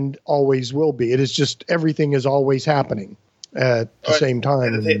is and always will be. It is just everything is always happening at the same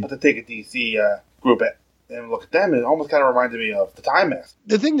time. But to take a DC group and look at them, it almost kind of reminded me of the Time Mask.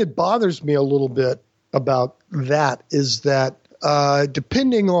 The thing that bothers me a little bit about that is that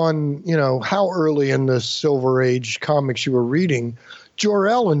depending on how early in the Silver Age comics you were reading,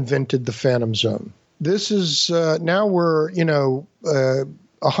 Jor-El invented the Phantom Zone. This is now we're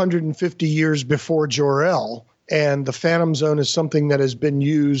 150 years before Jor-El. And the Phantom Zone is something that has been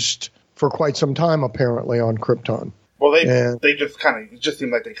used for quite some time, apparently, on Krypton. Well, they just it just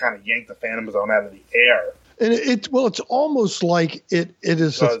seemed like they kind of yanked the Phantom Zone out of the air. And it's almost like it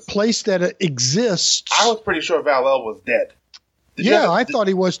is a place that exists. I was pretty sure Val-El was dead. I thought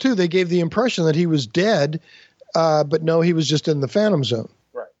he was too. They gave the impression that he was dead, but no, he was just in the Phantom Zone.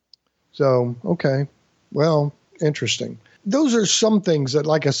 Right. So, okay. Well, interesting. Those are some things that,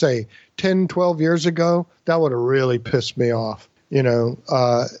 like I say, 10, 12 years ago, that would have really pissed me off,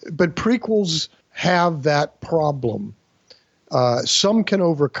 But prequels have that problem. Some can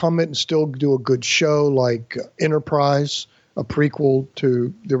overcome it and still do a good show, like Enterprise, a prequel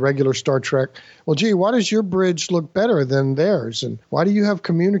to the regular Star Trek. Well, gee, why does your bridge look better than theirs? And why do you have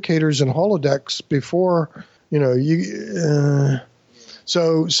communicators and holodecks before,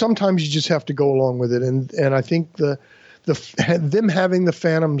 So sometimes you just have to go along with it. And I think them having the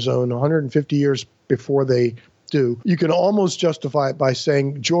Phantom Zone 150 years before they do, you can almost justify it by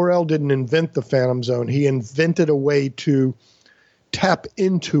saying Jor-El didn't invent the Phantom Zone. He invented a way to tap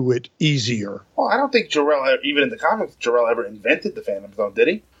into it easier. Well, I don't think Jor-El, even in the comics, Jor-El ever invented the Phantom Zone, did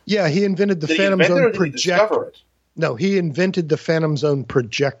he? Yeah, he invented the Phantom Zone projector. It? No, he invented the Phantom Zone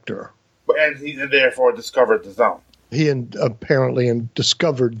projector. And he therefore discovered the zone. He apparently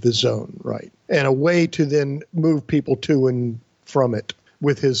discovered the zone, right? And a way to then move people to and from it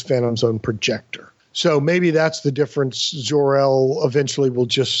with his Phantom Zone projector. So maybe that's the difference. Jor-El eventually will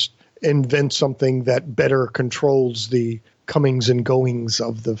just invent something that better controls the comings and goings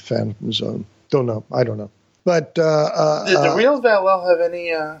of the Phantom Zone. I don't know. But did the real Val-El have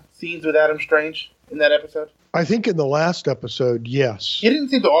any scenes with Adam Strange in that episode? I think in the last episode, yes. He didn't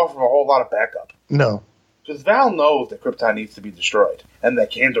seem to offer a whole lot of backup. No. Because Val knows that Krypton needs to be destroyed and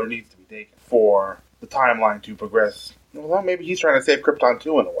that Kandor needs to be taken for the timeline to progress. Well, maybe he's trying to save Krypton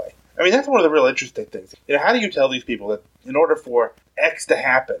too, in a way. I mean, that's one of the real interesting things. How do you tell these people that in order for X to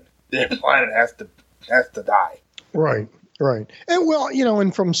happen, their planet has to die? Right. And well,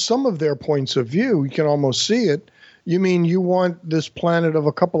 and from some of their points of view, you can almost see it. You mean you want this planet of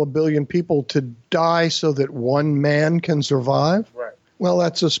a couple of billion people to die so that one man can survive? Right. Well,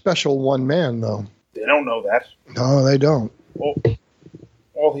 that's a special one man, though. They don't know that. No, they don't. Well,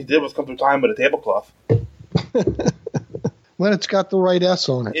 all he did was come through time with a tablecloth. Well, it's got the right S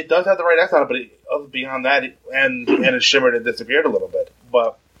on it. It does have the right S on it, but beyond that, and it shimmered and disappeared a little bit.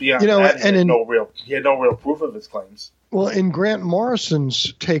 But beyond that, he had no real proof of his claims. Well, in Grant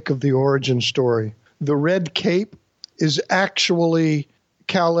Morrison's take of the origin story, the red cape is actually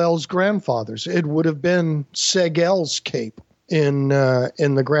Kal-El's grandfather's. It would have been Seg-El's cape in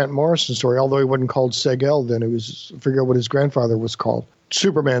the Grant Morrison story, although he wasn't called Seg-El then. It was, I forget what his grandfather was called.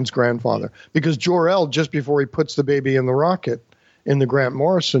 Superman's grandfather, because Jor-El, just before he puts the baby in the rocket in the Grant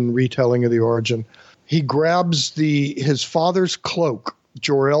Morrison retelling of the origin, he grabs his father's cloak,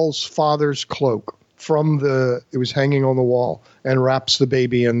 Jor-El's father's cloak, it was hanging on the wall, and wraps the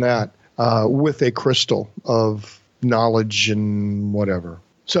baby in that with a crystal of knowledge and whatever.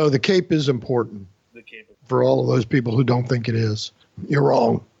 So the cape is important for all of those people who don't think it is. You're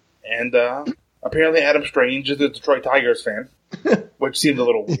wrong. And apparently Adam Strange is a Detroit Tigers fan. Which seemed a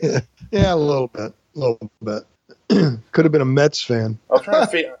little weird. Yeah, a little bit. Could have been a Mets fan. I was trying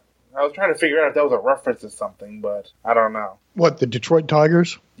to figure out if that was a reference to something, but I don't know. What, the Detroit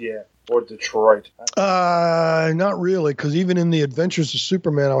Tigers? Yeah, or Detroit. Not really, because even in the Adventures of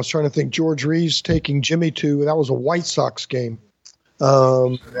Superman, I was trying to think George Reeves taking Jimmy to, that was a White Sox game.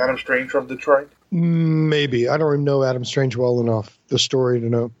 Is Adam Strange from Detroit? Maybe. I don't even know Adam Strange well enough, the story to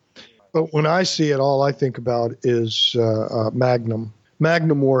know. But when I see it, all I think about is Magnum.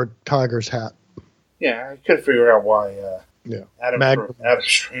 Magnum wore a Tiger's hat. Yeah, I couldn't figure out why Adam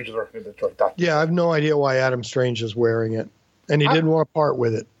Strange was wearing the Detroit Tigers. Yeah, I have no idea why Adam Strange is wearing it. And he didn't want to part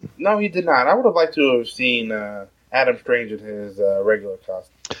with it. No, he did not. I would have liked to have seen Adam Strange in his regular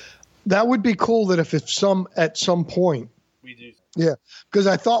costume. That would be cool that if it's at some point. We do. Yeah, because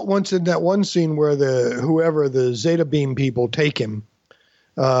I thought once in that one scene where the Zeta Beam people take him,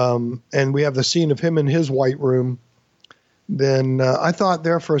 and we have the scene of him in his white room, then I thought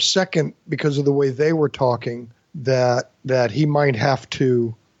there for a second, because of the way they were talking, that he might have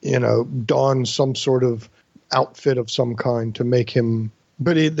to, don some sort of outfit of some kind to make him,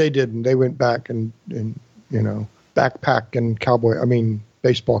 but they didn't. They went back and backpack and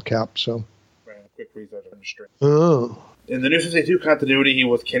baseball cap. So. Ran a quick research on the street. Oh. In the New 52 continuity, he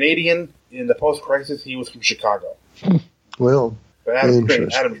was Canadian. In the post-crisis, he was from Chicago. Well, but Adam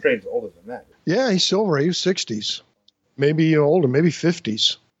Strange is older than that. Yeah, he's silver. He was 60s. Maybe older, maybe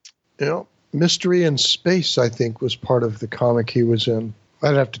 50s. Mystery in Space, I think, was part of the comic he was in.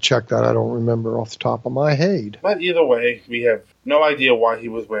 I'd have to check that. I don't remember off the top of my head. But either way, we have no idea why he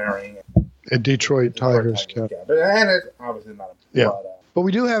was wearing a Detroit Tigers cap. And it's obviously not a But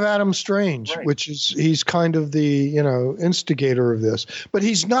we do have Adam Strange, right, he's kind of the, instigator of this. But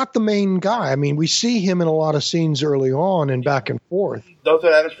he's not the main guy. I mean, we see him in a lot of scenes early on and back and forth. That's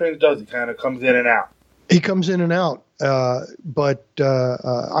what Adam Strange does. He kind of comes in and out. He comes in and out. But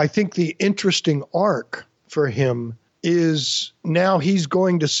I think the interesting arc for him is now he's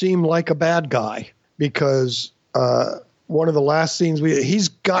going to seem like a bad guy because one of the last scenes he's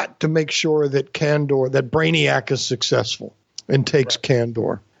got to make sure that Brainiac is successful and takes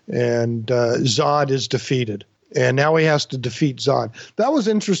Kandor, and Zod is defeated. And now he has to defeat Zod. That was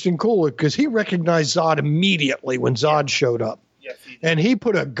interesting, cool, because he recognized Zod immediately when Zod showed up. Yes, and he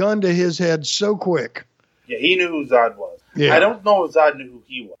put a gun to his head so quick. Yeah, he knew who Zod was. Yeah. I don't know if Zod knew who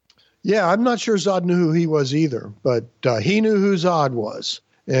he was. Yeah, I'm not sure Zod knew who he was either, but he knew who Zod was.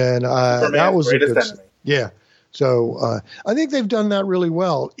 And that was a good enemy. Yeah. So I think they've done that really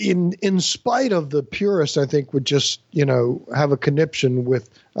well. In spite of the purists, I think, would just, have a conniption with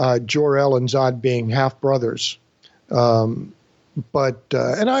Jor-El and Zod being half brothers. But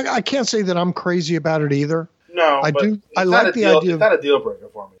I can't say that I'm crazy about it either. No, I do. I like the idea. It's not a deal breaker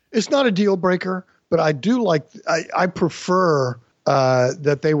for me. It's not a deal breaker, but I do like. I prefer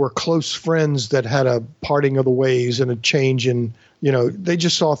that they were close friends that had a parting of the ways and a change in. They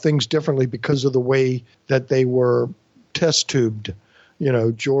just saw things differently because of the way that they were test tubed.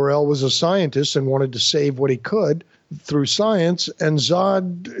 Jor-El was a scientist and wanted to save what he could through science, and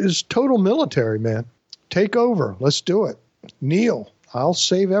Zod is total military, man. Take over. Let's do it. Kneel. I'll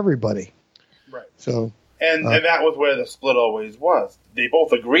save everybody. Right. So. And that was where the split always was. They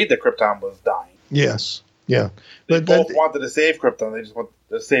both agreed that Krypton was dying. Yes. Yeah. They both wanted to save Krypton. They just wanted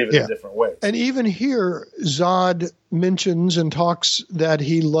to save it in different ways. And even here, Zod mentions and talks that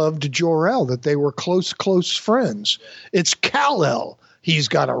he loved Jor-El, that they were close friends. It's Kal-El he's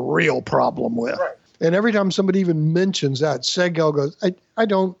got a real problem with. Right. And every time somebody even mentions that, Seg-El goes, I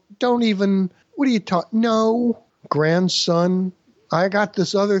don't even, what are you talking? No, grandson. I got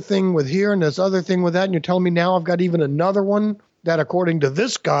this other thing with here and this other thing with that, and you're telling me now I've got even another one that, according to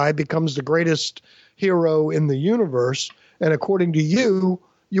this guy, becomes the greatest hero in the universe, and according to you,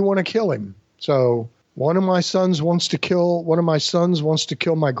 you want to kill him. So one of my sons wants to kill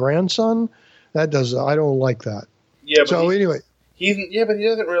my grandson. I don't like that. Yeah. But so anyway, but he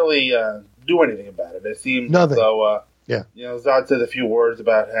doesn't really do anything about it. It seems nothing. As though, yeah. Zod said a few words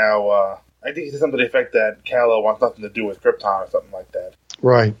about how. I think he said something to the effect that Kal-El wants nothing to do with Krypton or something like that.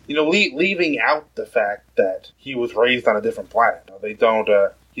 Right. Leaving out the fact that he was raised on a different planet. They don't.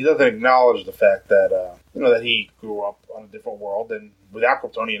 He doesn't acknowledge the fact that that he grew up on a different world and without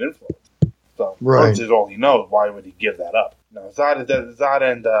Kryptonian influence. So Earth is all he knows. Why would he give that up? Zod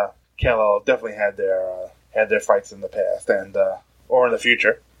and Kal-El definitely had their fights in the past or in the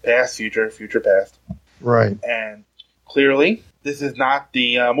future. Past, future, past. Right. And clearly, this is not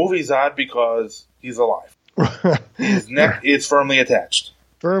the movie Zod because he's alive. His neck is firmly attached.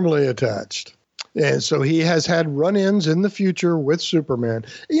 Firmly attached. And so he has had run-ins in the future with Superman.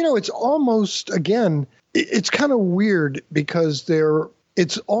 It's almost, again, it's kind of weird because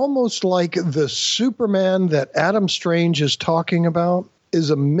it's almost like the Superman that Adam Strange is talking about is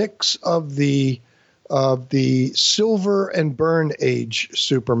a mix of the Silver and Byrne Age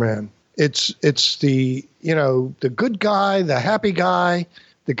Superman. It's the good guy, the happy guy,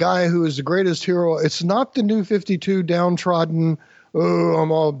 the guy who is the greatest hero. It's not the New 52 downtrodden,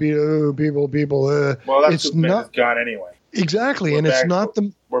 I'm all people. Well, that's Superman is gone anyway. Exactly,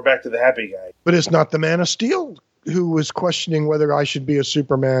 we're back to the happy guy. But it's not the Man of Steel who was questioning whether I should be a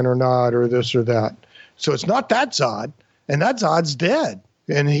Superman or not, or this or that. So it's not that Zod, and that Zod's dead.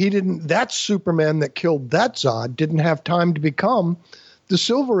 And that Superman that killed that Zod didn't have time to become the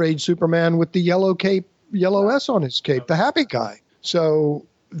Silver Age Superman with the yellow cape, yellow S on his cape, the happy guy. So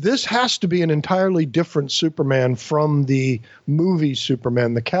this has to be an entirely different Superman from the movie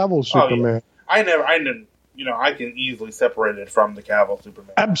Superman, the Cavill Superman. Yeah. I can easily separate it from the Cavill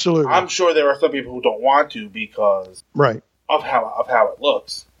Superman. Absolutely. I'm sure there are some people who don't want to because of how it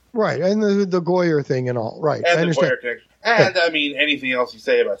looks. Right, and the Goyer thing and all. Right, and I understand. Goyer connection. And, anything else you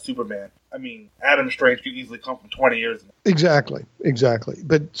say about Superman, Adam Strange could easily come from 20 years ago. Exactly.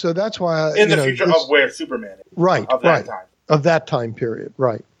 But, so that's why... In the future of where Superman is. Right, of that time. Of that time period,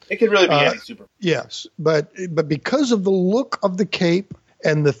 right. It could really be any Superman. Yes, but because of the look of the cape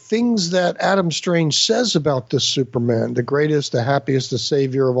and the things that Adam Strange says about this Superman, the greatest, the happiest, the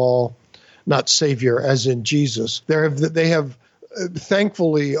savior of all, not savior as in Jesus, they have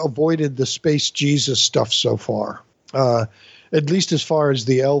thankfully avoided the space Jesus stuff so far. At least as far as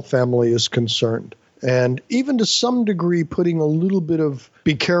the L family is concerned. And even to some degree putting a little bit of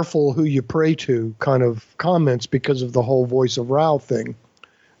be careful who you pray to kind of comments because of the whole Voice of Ra thing,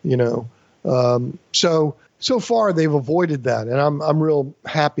 So far they've avoided that, and I'm real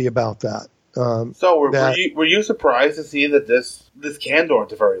happy about that. Were you surprised to see that this Kandor, at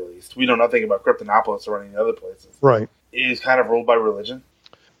the very least, we know nothing about Kryptonopolis or any other places, right, is kind of ruled by religion?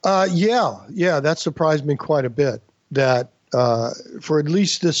 Yeah, that surprised me quite a bit. That for at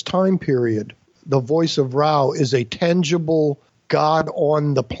least this time period, the Voice of Ra is a tangible God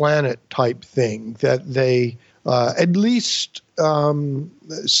on the planet type thing that they at least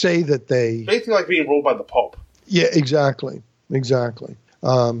say that they... Basically like being ruled by the Pope. Yeah, exactly.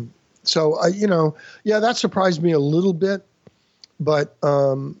 So, that surprised me a little bit. But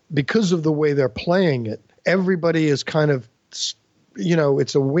because of the way they're playing it, everybody is kind of,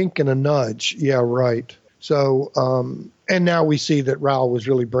 it's a wink and a nudge. Yeah, right. So, and now we see that Ra was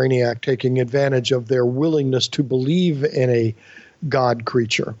really Brainiac taking advantage of their willingness to believe in a God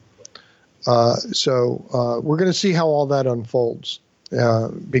creature. So we're going to see how all that unfolds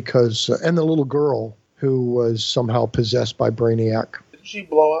because and the little girl who was somehow possessed by Brainiac. Did she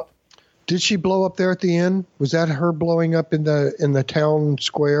blow up? Did she blow up there at the end? Was that her blowing up in the town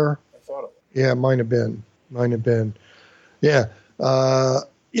square? I thought it. Yeah, might have been. Yeah.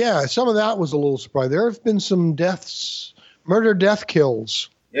 Yeah, some of that was a little surprising. There have been some deaths, death kills.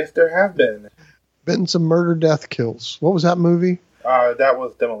 Yes, there have been. Been some death kills. What was that movie? That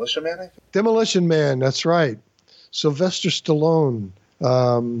was Demolition Man, I think. Demolition Man, that's right. Sylvester Stallone.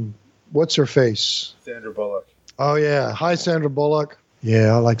 What's her face? Sandra Bullock. Oh, yeah. Hi, Sandra Bullock.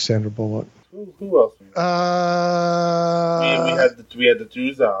 Yeah, I like Sandra Bullock. Who else? We had the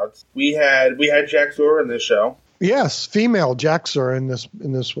two Zods. We had Jack Zor in this show. Yes, female Jaxer in this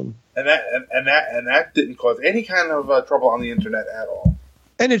one. And that didn't cause any kind of trouble on the internet at all.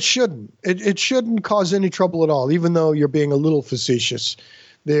 And it shouldn't. It shouldn't cause any trouble at all, even though you're being a little facetious.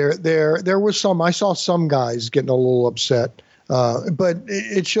 There was some. I saw some guys getting a little upset But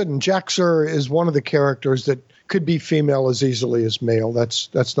it shouldn't. Jax-Ur is one of the characters that could be female as easily as male.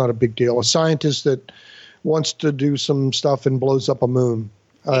 That's not a big deal. A scientist that wants to do some stuff and blows up a moon.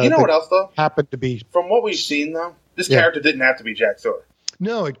 You know what else, though? Happened to be. From what we've seen, though, this character didn't have to be Jax-Ur.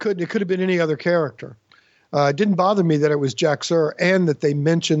 No, it could have been any other character. It didn't bother me that it was Jax-Ur and that they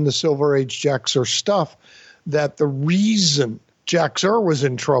mentioned the Silver Age Jax-Ur stuff, that the reason Jax-Ur was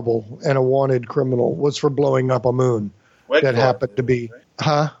in trouble and a wanted criminal was for blowing up a moon that happened to be. Right?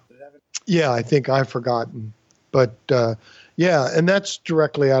 Huh? Yeah, I think I've forgotten. But, and that's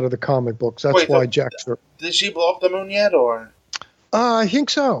directly out of the comic books. That's why Jax-Ur. Did she blow up the moon yet, or? I think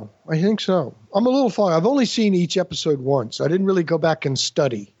so. I'm a little far. I've only seen each episode once. I didn't really go back and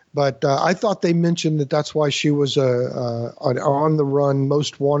study. But I thought they mentioned that that's why she was an on-the-run,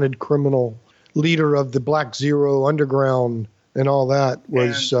 most wanted criminal, leader of the Black Zero Underground and all that.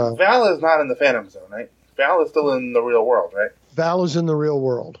 Was Val is not in the Phantom Zone, right? Val is still in the real world, right? Val is in the real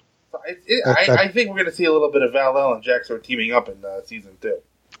world. I think we're going to see a little bit of Val-El and Jax-Ur teaming up in season 2.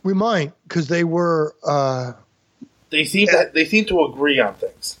 We might, because they were... They seem to agree on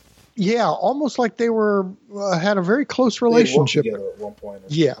things. Yeah, almost like they were had a very close relationship. They worked together at one point.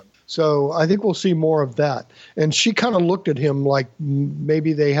 Yeah, so I think we'll see more of that. And she kind of looked at him like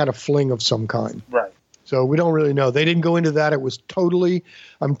maybe they had a fling of some kind. Right. So we don't really know. They didn't go into that. It was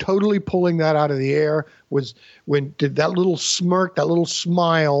I'm totally pulling that out of the air. Did that little smirk, that little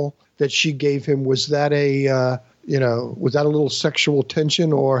smile that she gave him, was that a little sexual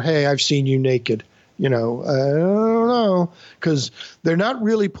tension, or, hey, I've seen you naked? I don't know, because they're not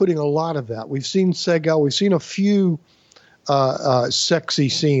really putting a lot of that. We've seen Seg-El. We've seen a few sex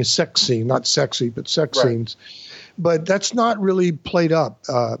scenes. But that's not really played up.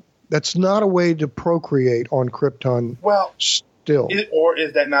 That's not a way to procreate on Krypton. Well, still. Or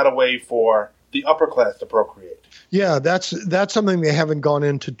is that not a way for the upper class to procreate? Yeah, that's something they haven't gone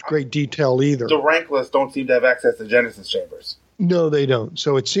into great detail either. The rankless don't seem to have access to Genesis chambers. No, they don't.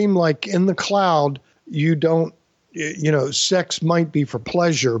 So it seemed like in the cloud, you don't, sex might be for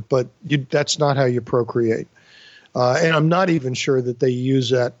pleasure, but that's not how you procreate. And I'm not even sure that they use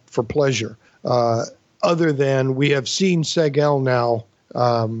that for pleasure, other than we have seen Seg-El now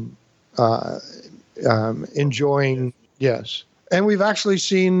enjoying, yes. And we've actually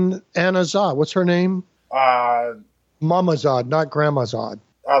seen Anna Zod. What's her name? Mama Zod, not Grandma Zod.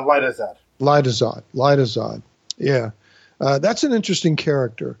 Lyda Zod. Yeah. That's an interesting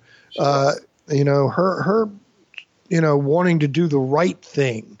character. Her wanting to do the right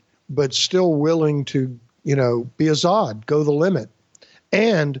thing, but still willing to, be a Zod, go the limit.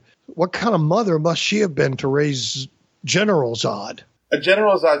 And what kind of mother must she have been to raise General Zod? A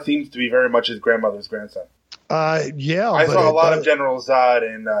General Zod seems to be very much his grandmother's grandson. Yeah. I saw a lot of General Zod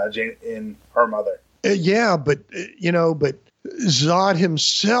in her mother. But Zod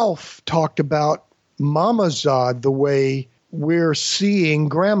himself talked about Mama Zod the way we're seeing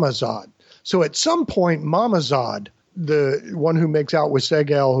Grandma Zod. So at some point, Mama Zod, the one who makes out with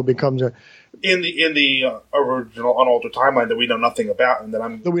Seg-El, who becomes in the original unaltered timeline that we know nothing about, and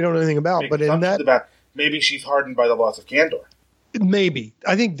that we don't know anything about, but in that, maybe she's hardened by the loss of Kandor. Maybe.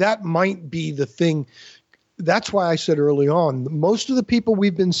 I think that might be the thing. That's why I said early on, most of the people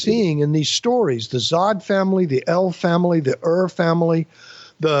we've been seeing in these stories, the Zod family, the El family, the family,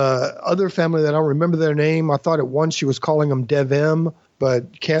 the other family that I don't remember their name. I thought at once she was calling them Dev-Em,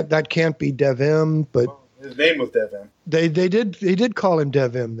 but that can't be Dev-Em. But his name was Dev-Em. They did call him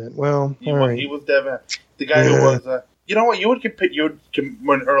Dev-Em then. Well, he was Dev-Em. The guy who was. You know what? Earlier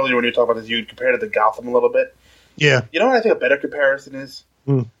when you were talking about this, you would compare it to Gotham a little bit. Yeah. You know what I think a better comparison is?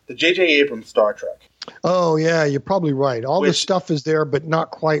 The J.J. Abrams Star Trek. Oh, yeah, you're probably right. The stuff is there, but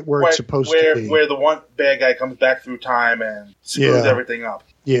not quite where it's supposed to be. Where the one bad guy comes back through time and screws everything up.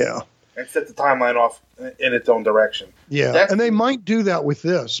 Yeah. And sets the timeline off in its own direction. Yeah, and they might do that with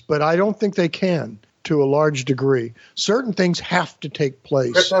this, but I don't think they can to a large degree. Certain things have to take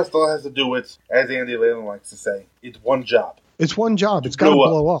place. Krypton still has to do its, as Andy Leyland likes to say, it's one job. It's one job. It's got to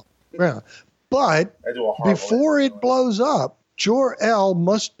blow up. Yeah. But before it blows up, Jor-El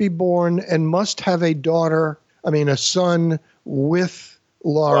must be born and must have a son with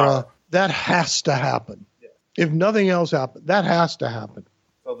Lara. Wow. That has to happen. Yeah. If nothing else happens, that has to happen.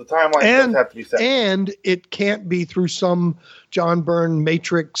 So the timeline does have to be set. And it can't be through some John Byrne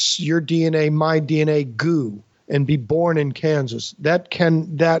Matrix, your DNA, my DNA goo, and be born in Kansas.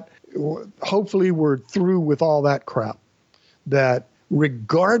 Hopefully we're through with all that crap. That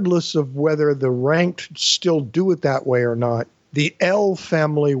regardless of whether the ranked still do it that way or not, the El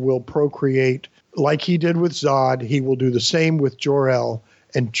family will procreate like he did with Zod. He will do the same with Jor-El,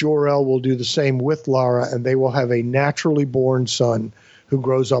 and Jor-El will do the same with Lara, and they will have a naturally born son who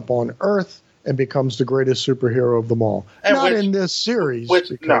grows up on Earth and becomes the greatest superhero of them all. And not in this series.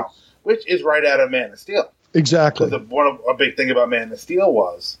 Which is right out of Man of Steel. Exactly. Because a big thing about Man of Steel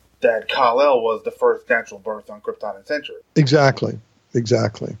was that Kal-El was the first natural birth on Krypton and Century. Exactly.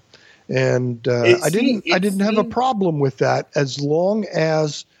 And I didn't have a problem with that as long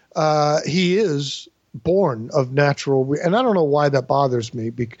as he is born of natural. And I don't know why that bothers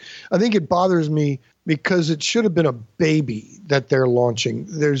me. I think it bothers me because it should have been a baby that they're launching.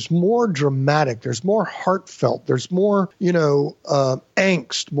 There's more dramatic. There's more heartfelt. There's more,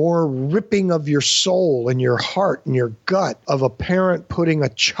 angst, more ripping of your soul and your heart and your gut of a parent putting a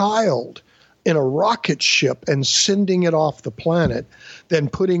child in a rocket ship and sending it off the planet than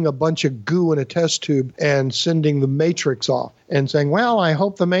putting a bunch of goo in a test tube and sending the Matrix off and saying, well, I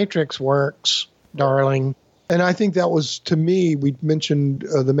hope the Matrix works, darling. And I think that was, to me, we mentioned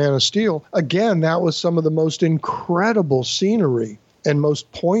the Man of Steel. Again, that was some of the most incredible scenery and most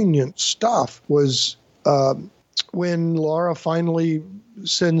poignant stuff was when Lara finally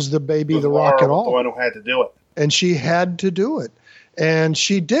sends the baby the rocket off. The one who had to do it. And she had to do it. And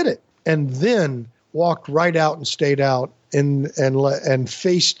she did it. And then walked right out and stayed out and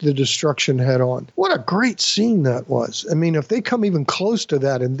faced the destruction head on. What a great scene that was. I mean, if they come even close to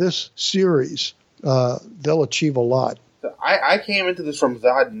that in this series, they'll achieve a lot. I came into this from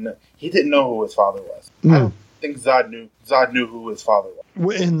Zod, and he didn't know who his father was. I don't think Zod knew who his father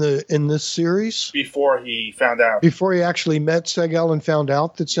was. In this series? Before he found out. Before he actually met Seg-El and found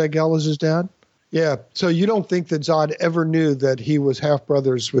out that Seg-El is his dad? Yeah, so you don't think that Zod ever knew that he was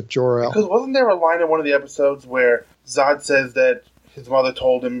half-brothers with Jor-El? Because wasn't there a line in one of the episodes where Zod says that his mother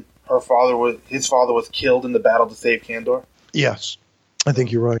told him his father was killed in the battle to save Kandor? Yes, I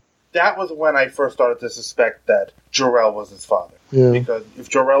think you're right. That was when I first started to suspect that Jor-El was his father. Yeah. Because if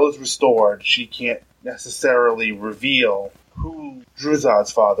Jor-El is restored, she can't necessarily reveal who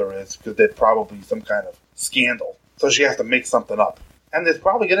Druzad's father is, because there's probably some kind of scandal. So she has to make something up. And there's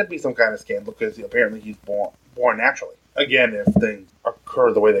probably going to be some kind of scandal, because apparently he's born naturally. Again, if things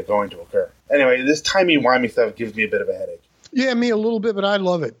occur the way they're going to occur. Anyway, this timey-wimey stuff gives me a bit of a headache. Yeah, me a little bit, but I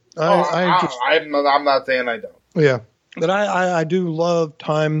love it. I'm not saying I don't. Yeah, but I do love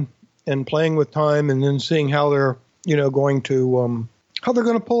time and playing with time, and then seeing how they're going to how they're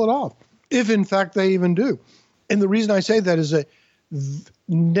going to pull it off, if in fact they even do. And the reason I say that is that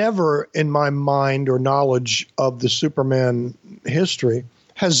never in my mind or knowledge of the Superman history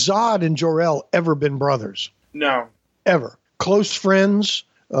has Zod and Jor-El ever been brothers. No, ever close friends.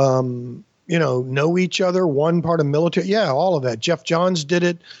 Know each other. One part of military. Yeah, all of that. Jeff Johns did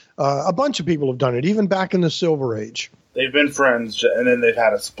it. A bunch of people have done it, even back in the Silver Age. They've been friends, and then they've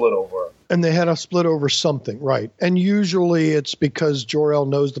had a split over it. And they had a split over something, right. And usually it's because Jor-El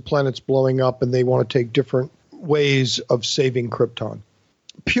knows the planet's blowing up and they want to take different ways of saving Krypton.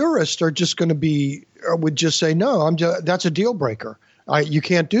 Purists are just going to would just say, no, that's a deal breaker. You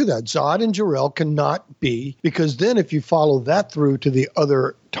can't do that. Zod and Jor-El cannot be, because then if you follow that through to the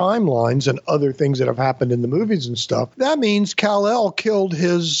other timelines and other things that have happened in the movies and stuff, that means Kal-El killed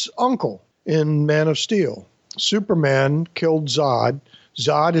his uncle in Man of Steel. Superman killed Zod.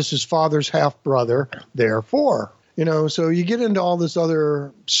 Zod is his father's half-brother, therefore. So you get into all this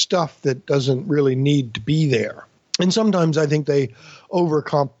other stuff that doesn't really need to be there. And sometimes I think they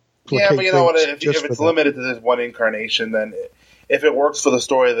overcomplicate. Yeah, but you know what? If it's limited to this one incarnation, then if it works for the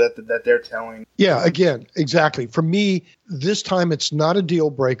story that they're telling. Yeah, again, exactly. For me, this time it's not a deal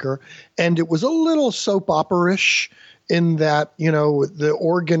breaker. And it was a little soap opera-ish in that, the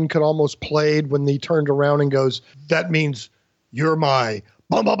organ could almost played when he turned around and goes, that means you're my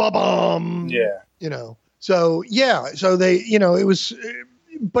bum, bum, bum, bum. Yeah. So, yeah. So they, it was,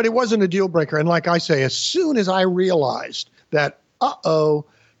 but it wasn't a deal breaker. And like I say, as soon as I realized that,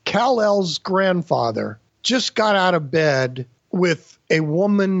 Kal-El's grandfather just got out of bed with a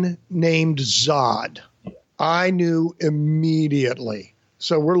woman named Zod, I knew immediately.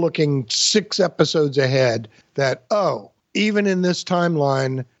 So we're looking 6 episodes ahead that, even in this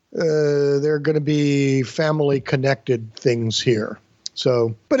timeline, there are going to be family connected things here.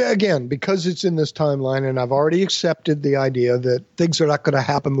 So, but again, because it's in this timeline and I've already accepted the idea that things are not going to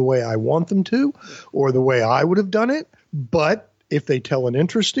happen the way I want them to or the way I would have done it. But if they tell an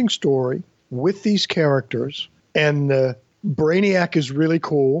interesting story with these characters, and Brainiac is really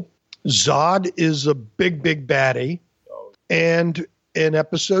cool, Zod is a big, big baddie. And in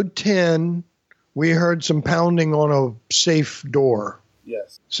episode 10, we heard some pounding on a safe door.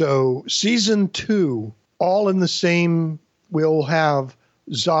 Yes. So season 2, all in the same, we'll have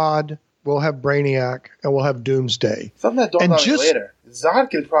Zod, we'll have Brainiac, and we'll have Doomsday. Something that dawned on me later.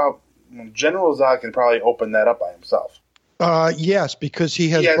 General Zod can probably open that up by himself. Yes, because he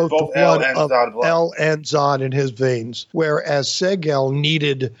has both the blood of El and Zod in his veins, whereas Seg-El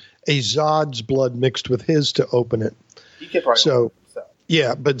needed a Zod's blood mixed with his to open it. He could probably open it himself.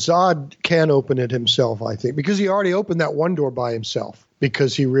 Yeah, but Zod can open it himself, I think, because he already opened that one door by himself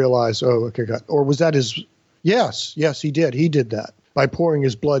because he realized, or was that his... Yes, he did. He did that. By pouring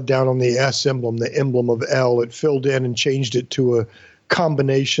his blood down on the S emblem, the emblem of El, it filled in and changed it to a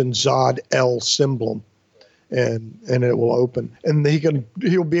combination Zod-El symbol. And it will open. And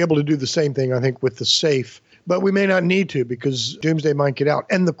he'll be able to do the same thing, I think, with the safe. But we may not need to because Doomsday might get out.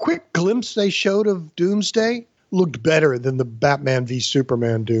 And the quick glimpse they showed of Doomsday looked better than the Batman v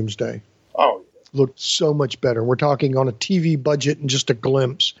Superman Doomsday. Oh. Looked so much better. We're talking on a TV budget and just a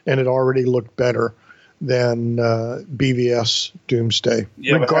glimpse, and it already looked better than BVS Doomsday.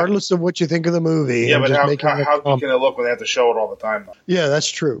 Yeah, regardless of what you think of the movie. Yeah, but how can it look when they have to show it all the time, though? Yeah, that's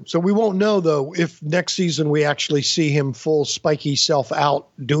true. So we won't know, though, if next season we actually see him full spiky self out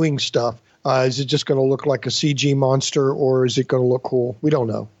doing stuff. Is it just going to look like a CG monster, or is it going to look cool? We don't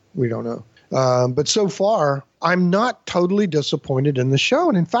know. But so far, I'm not totally disappointed in the show.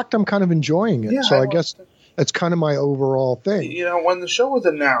 And in fact, I'm kind of enjoying it. Yeah, so I guess that's kind of my overall thing. You know, when the show was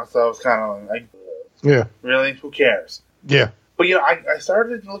announced, I was kind of like, yeah. Really? Who cares? Yeah. But, you know, I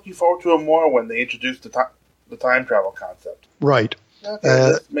started looking forward to it more when they introduced the time travel concept. Right.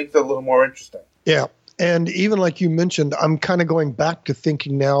 That makes it a little more interesting. Yeah. And even like you mentioned, I'm kind of going back to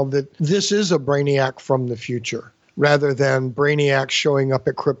thinking now that this is a Brainiac from the future rather than Brainiac showing up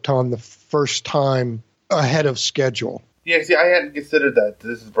at Krypton the first time ahead of schedule. Yeah, see, I hadn't considered that.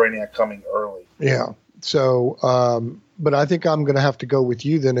 This is Brainiac coming early. Yeah. So, but I think I'm going to have to go with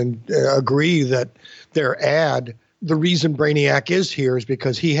you then and agree that the reason Brainiac is here is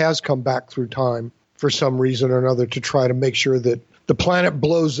because he has come back through time for some reason or another to try to make sure that the planet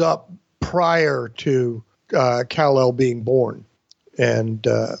blows up prior to Kal-El being born and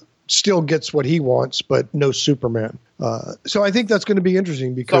still gets what he wants, but no Superman. So I think that's going to be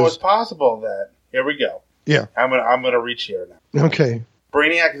interesting because... So it's possible that... Here we go. Yeah. I'm gonna reach here now. Okay.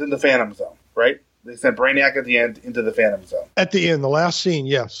 Brainiac is in the Phantom Zone, right? They sent Brainiac at the end into the Phantom Zone. At the end, the last scene,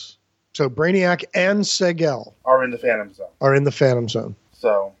 yes. So Brainiac and Seg-El are in the Phantom Zone.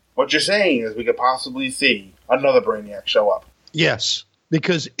 So what you're saying is we could possibly see another Brainiac show up. Yes,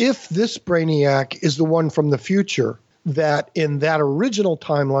 because if this Brainiac is the one from the future that in that original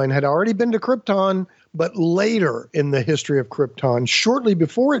timeline had already been to Krypton, but later in the history of Krypton, shortly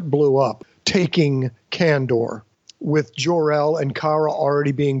before it blew up, taking Kandor, with Jor-El and Kara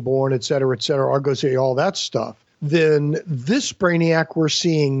already being born, et cetera, Argos, all that stuff, then this Brainiac we're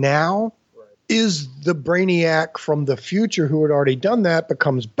seeing now is the Brainiac from the future who had already done that, but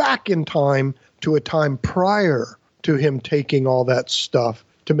comes back in time to a time prior to him taking all that stuff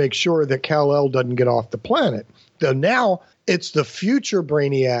to make sure that Kal-El doesn't get off the planet. So now it's the future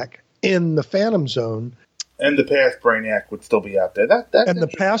Brainiac in the Phantom Zone. And the past Brainiac would still be out there. That's the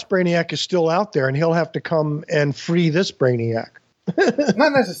past Brainiac is still out there, and he'll have to come and free this Brainiac.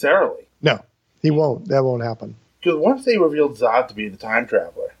 Not necessarily. No, he won't. That won't happen. Because once they revealed Zod to be the time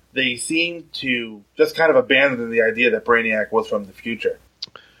traveler, they seemed to just kind of abandon the idea that Brainiac was from the future.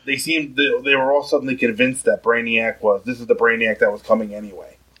 They were all suddenly convinced that this is the Brainiac that was coming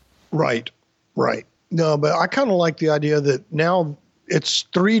anyway. Right. No, but I kind of like the idea that now it's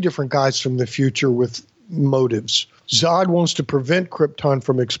 3 different guys from the future with motives. Zod wants to prevent Krypton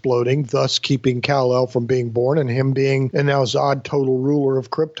from exploding, thus keeping Kal-El from being born and now Zod total ruler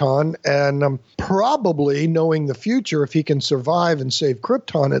of Krypton, and probably knowing the future, if he can survive and save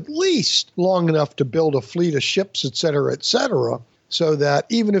Krypton at least long enough to build a fleet of ships, et cetera, so that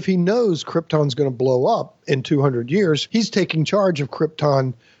even if he knows Krypton's going to blow up in 200 years, he's taking charge of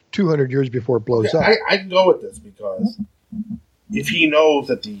Krypton 200 years before it blows up. I can go with this because if he knows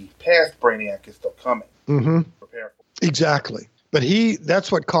that the past Brainiac is still coming, prepare for it. Exactly. But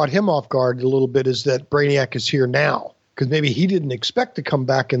that's what caught him off guard a little bit, is that Brainiac is here now. Because maybe he didn't expect to come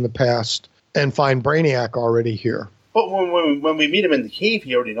back in the past and find Brainiac already here. But when we meet him in the cave,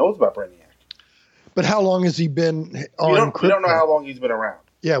 he already knows about Brainiac. But how long has he been on Krypton? We don't know how long he's been around.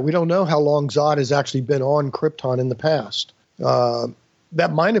 Yeah, we don't know how long Zod has actually been on Krypton in the past.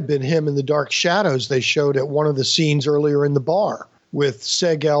 That might have been him in the Dark Shadows they showed at one of the scenes earlier in the bar with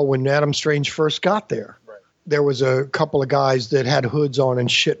Seg-El when Adam Strange first got there. Right. There was a couple of guys that had hoods on and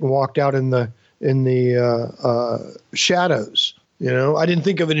shit and walked out in the shadows. You know, I didn't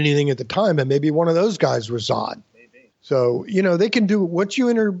think of it anything at the time, but maybe one of those guys was Zod. Maybe. So, they can do once you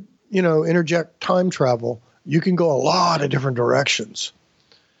interject time travel, you can go a lot of different directions.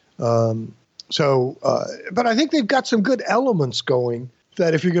 But I think they've got some good elements going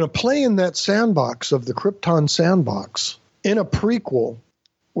that if you're going to play in that sandbox of the Krypton sandbox in a prequel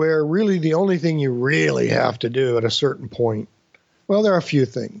where really the only thing you really have to do at a certain point, well, there are a few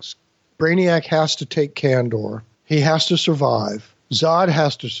things. Brainiac has to take Kandor. He has to survive. Zod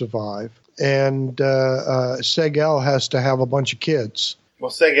has to survive. And Seg-El has to have a bunch of kids.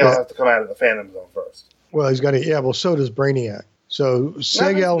 Well, Seg-El has to come out of the Phantom Zone first. Well, he's got to, well, so does Brainiac. So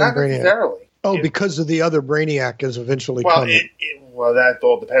Seg-El and Brainiac. Necessarily. Because of the other Brainiac is eventually coming. Well, that's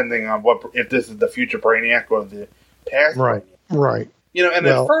all depending on if this is the future Brainiac or the past Brainiac. Right.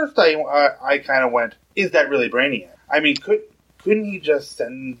 At first I kind of went, is that really Brainiac? I mean, couldn't he just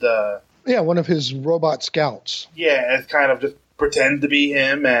send one of his robot scouts. Yeah, as kind of just pretend to be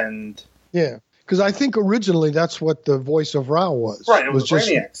him and... Yeah, because I think originally that's what the voice of Ra was. Right, it was a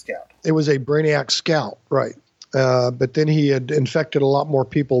Brainiac scout. It was a Brainiac scout, right. But then he had infected a lot more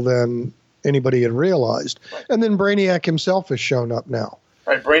people than anybody had realized. Right. And then Brainiac himself has shown up now.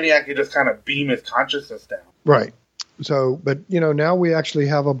 Right, Brainiac can just kind of beam his consciousness down. Right. So, but, now we actually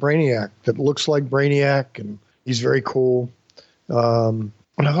have a Brainiac that looks like Brainiac, and he's very cool. And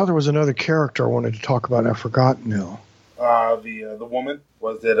I thought there was another character I wanted to talk about, and I forgot now. The woman?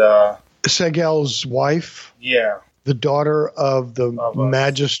 Was it... Seg-El's wife? Yeah. The daughter of the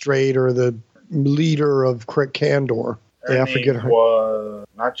magistrate or the leader of Kandor. I forget her. Was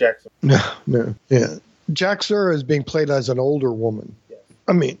not Jackson. No. Yeah. Jaxer is being played as an older woman. Yeah.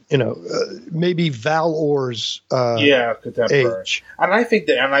 I mean, maybe Valor's contemporary. age. And I think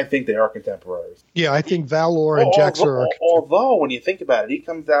they are contemporaries. Yeah, I think Valor and Jaxer are. Although, when you think about it, he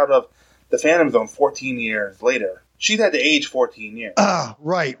comes out of the Phantom Zone 14 years later. She's had to age 14 years.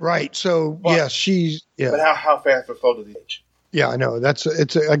 Right. So, she's... Yeah. But how fast or slow does he age? Yeah, I know.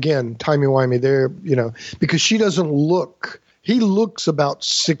 Again, timey-wimey there, because she doesn't look... He looks about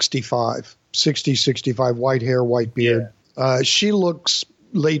 65, white hair, white beard. Yeah. She looks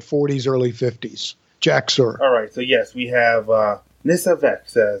late 40s, early 50s. Jaxer. All right, so yes, we have Nyssa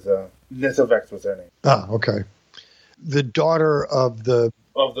Vex as... Nyssa Vex was her name. Okay. The daughter of the...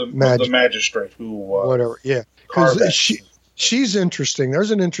 Of the magistrate who was... Whatever, yeah. Because she's interesting.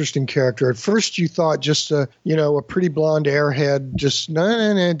 There's an interesting character. At first you thought just a pretty blonde airhead, just,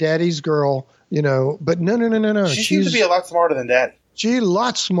 no, daddy's girl, but no. She seems to be a lot smarter than daddy. She's a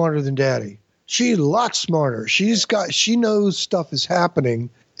lot smarter than daddy. She's a lot smarter. She knows stuff is happening,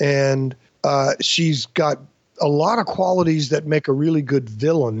 and she's got a lot of qualities that make a really good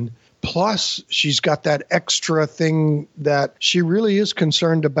villain. Plus, she's got that extra thing that she really is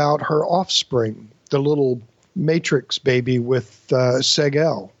concerned about her offspring, the little Matrix baby with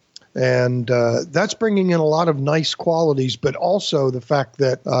Seg-El. And that's bringing in a lot of nice qualities, but also the fact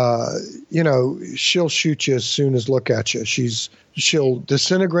that, she'll shoot you as soon as look at you. She'll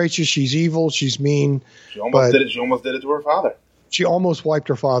disintegrate you. She's evil. She's mean. She almost did it to her father. She almost wiped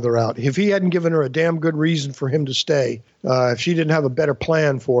her father out. If he hadn't given her a damn good reason for him to stay, if she didn't have a better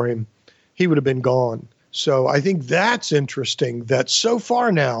plan for him, he would have been gone. So I think that's interesting that so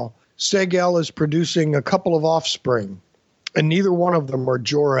far now, Seg-El is producing a couple of offspring, and neither one of them are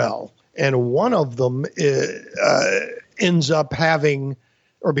Jor-El. And one of them ends up having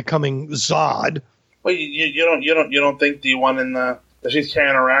or becoming Zod. Well, you don't think the one that she's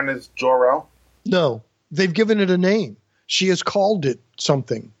carrying around is Jor-El? No, they've given it a name. She has called it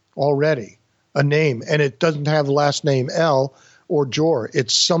something already, a name, and it doesn't have the last name El or Jor.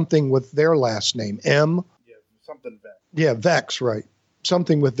 It's something with their last name, M. Yeah, something Vex. Yeah, Vex, right.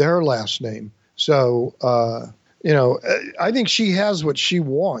 Something with their last name. So, I think she has what she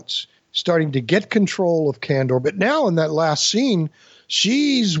wants, starting to get control of Kandor. But now in that last scene,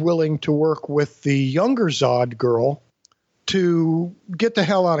 she's willing to work with the younger Zod girl to get the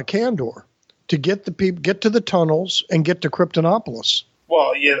hell out of Kandor, to get the people, get to the tunnels and get to Kryptonopolis.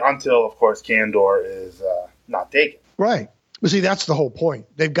 Well, yeah, until, of course, Kandor is not taken. Right. But see, that's the whole point.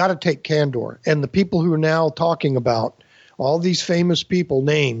 They've got to take Kandor. And the people who are now talking about all these famous people,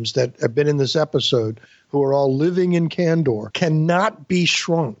 names that have been in this episode, who are all living in Kandor, cannot be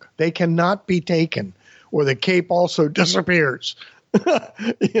shrunk. They cannot be taken, or the cape also disappears.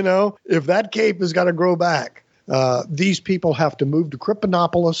 If that cape has got to grow back, these people have to move to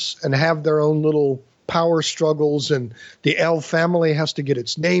Kryptonopolis and have their own little power struggles, and the El family has to get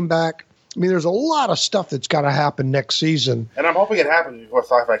its name back. I mean, there's a lot of stuff that's got to happen next season. And I'm hoping it happens before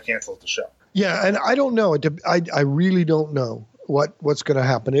Sci-Fi cancels the show. Yeah, and I don't know. I really don't know what's going to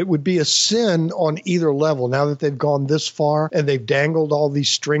happen. It would be a sin on either level, now that they've gone this far and they've dangled all these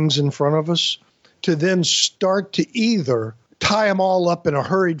strings in front of us, to then start to either tie them all up in a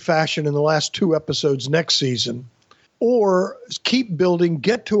hurried fashion in the last 2 episodes next season, or keep building,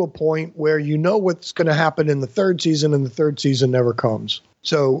 get to a point where you know what's going to happen in the third season, and the third season never comes.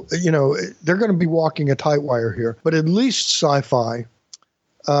 So, they're going to be walking a tight wire here. But at least Sci-Fi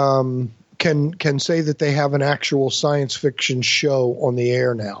can say that they have an actual science fiction show on the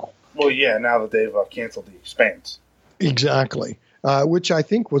air now. Well, yeah, now that they've canceled The Expanse. Exactly. Which I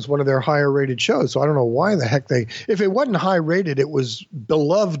think was one of their higher rated shows. So I don't know why the heck if it wasn't high rated, it was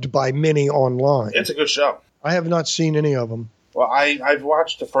beloved by many online. It's a good show. I have not seen any of them. Well, I've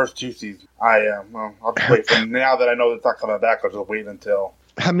watched the first 2 seasons. I'll just wait for now that I know it's not coming back. I'll just wait until.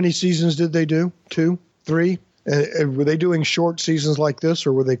 How many seasons did they do? 2, 3? Were they doing short seasons like this,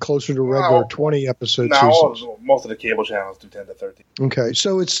 or were they closer to regular 20-episode seasons? Most of the cable channels do 10 to 13. Okay,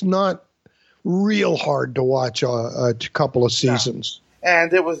 so it's not real hard to watch a couple of seasons. No.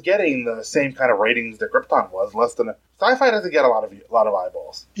 And it was getting the same kind of ratings that Krypton was. Less than Sci-Fi doesn't get a lot of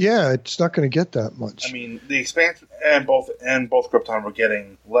eyeballs. Yeah, it's not going to get that much. I mean, The Expanse and both Krypton were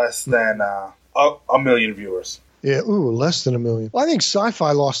getting less than a million viewers. Yeah, less than 1 million. Well, I think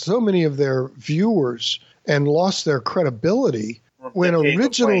Sci-Fi lost so many of their viewers and lost their credibility when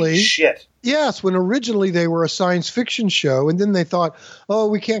originally they were a science fiction show, and then they thought, oh,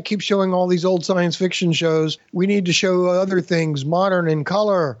 we can't keep showing all these old science fiction shows. We need to show other things, modern in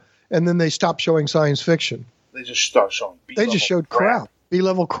color, and then they stopped showing science fiction. They just started showing B-level They just showed crap.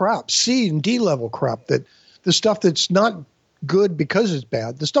 B-level crap, C and D-level crap, that the stuff that's not good because it's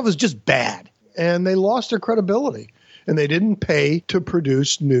bad. The stuff is just bad, and they lost their credibility, and they didn't pay to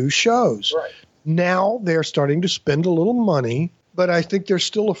produce new shows. Right. Now they're starting to spend a little money, but I think they're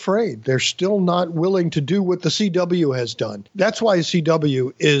still afraid. They're still not willing to do what the CW has done. That's why the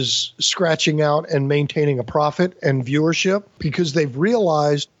CW is scratching out and maintaining a profit and viewership, because they've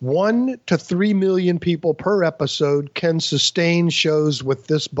realized 1 to 3 million people per episode can sustain shows with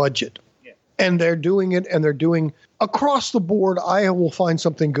this budget. Yeah. And they're doing it, and they're doing across the board. I will find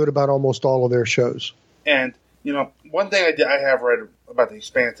something good about almost all of their shows. And, one thing I have read about The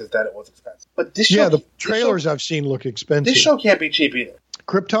Expanse is that it was expensive. But this show, the trailers I've seen look expensive. This show can't be cheap either.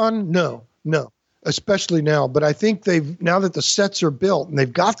 Krypton? No, especially now. But I think now that the sets are built and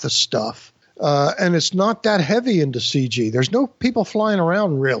they've got the stuff, and it's not that heavy into CG. There's no people flying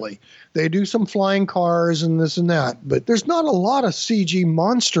around really. They do some flying cars and this and that, but there's not a lot of CG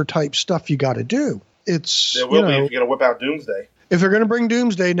monster type stuff you got to do. There will be if you're going to whip out Doomsday. If they're going to bring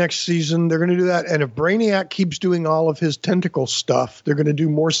Doomsday next season, they're going to do that. And if Brainiac keeps doing all of his tentacle stuff, they're going to do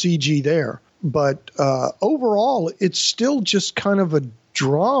more CG there. But overall, it's still just kind of a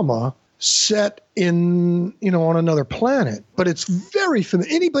drama set in, on another planet. But it's very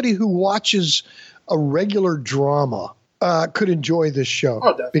familiar. Anybody who watches a regular drama could enjoy this show.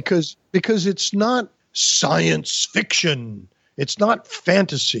 Oh, definitely. Because it's not science fiction. It's not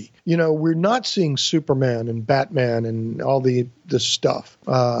fantasy. We're not seeing Superman and Batman and all the stuff.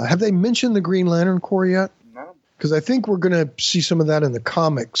 Have they mentioned the Green Lantern Corps yet? No. Because I think we're going to see some of that in the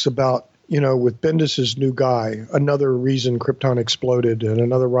comics about, with Bendis' new guy, another reason Krypton exploded, and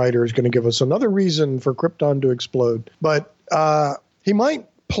another writer is going to give us another reason for Krypton to explode. But he might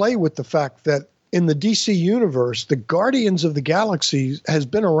play with the fact that in the DC universe, the Guardians of the Galaxy has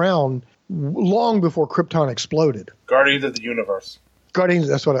been around long before Krypton exploded. Guardians of the Universe. Guardians,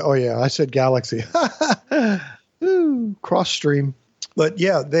 that's what I said Galaxy. Ooh, cross stream. But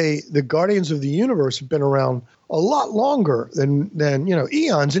yeah, the Guardians of the Universe have been around a lot longer than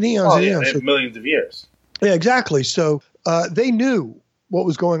eons and eons and eons. Millions of years. Yeah, exactly. So they knew what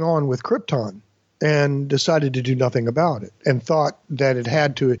was going on with Krypton and decided to do nothing about it, and thought that it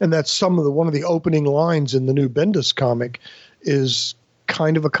had to. And that's one of the opening lines in the new Bendis comic is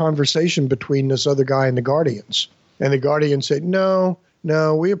kind of a conversation between this other guy and the Guardians. And the Guardians said, no,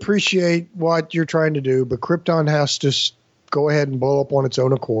 we appreciate what you're trying to do, but Krypton has to go ahead and blow up on its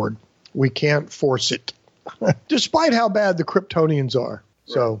own accord. We can't force it, despite how bad the Kryptonians are. Right.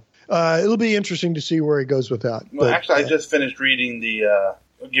 So it'll be interesting to see where he goes with that. Well, actually, I just finished reading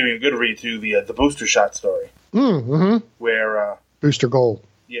giving a good read to the Booster Shot story. Mm-hmm. Where Booster Gold.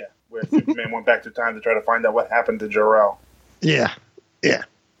 Yeah, where Superman went back through time to try to find out what happened to Jor-El. Yeah.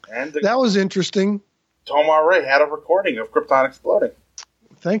 And that was interesting. Tomar Ray had a recording of Krypton exploding.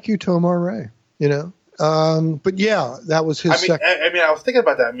 Thank you, Tomar Ray. But yeah, that was his second. I was thinking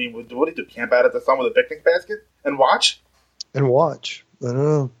about that. What did he do? Camp out at the sun with a picnic basket and watch? I don't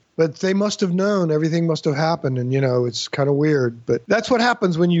know. But they must have known. Everything must have happened. And, it's kind of weird. But that's what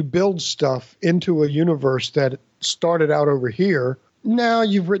happens when you build stuff into a universe that started out over here. Now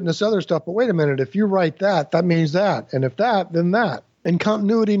you've written this other stuff. But wait a minute. If you write that means that. And if that, then that. And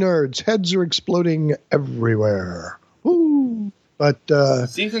continuity nerds, heads are exploding everywhere. Woo! But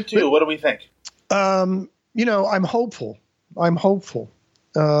Season 2, what do we think? I'm hopeful.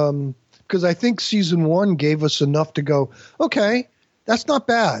 Because I think season 1 gave us enough to go, okay, that's not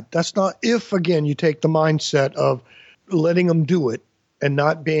bad. That's not, if, again, you take the mindset of letting them do it and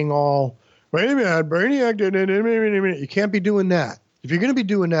not being all, wait a minute, Brainiac did it. You can't be doing that. If you're going to be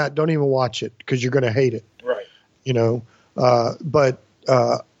doing that, don't even watch it because you're going to hate it. Right. But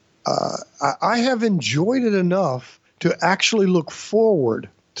I have enjoyed it enough to actually look forward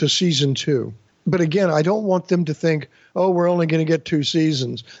to season 2. But again, I don't want them to think, oh, we're only going to get 2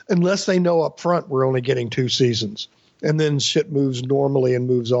 seasons, unless they know up front we're only getting 2 seasons. And then shit moves normally and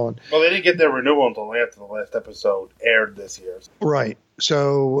moves on. Well, they didn't get their renewal until after the last episode aired this year. Right.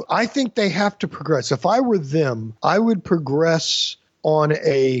 So I think they have to progress. If I were them, I would progress on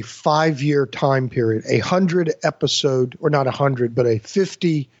a 5-year time period, 100 episode, or not 100, but a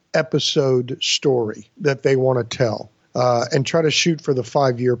 50 episode story that they want to tell. And try to shoot for the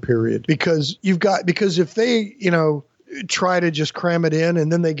 5-year period because if they, try to just cram it in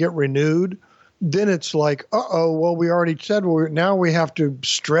and then they get renewed, then it's like, well, we already said, now we have to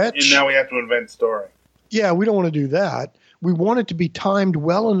stretch. And now we have to invent story. Yeah, we don't want to do that. We want it to be timed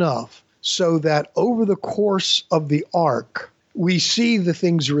well enough so that over the course of the arc, we see the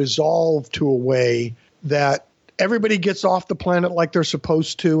things resolve to a way that everybody gets off the planet like they're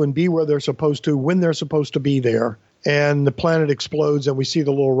supposed to and be where they're supposed to when they're supposed to be there. And the planet explodes and we see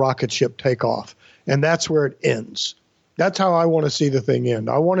the little rocket ship take off. And that's where it ends. That's how I want to see the thing end.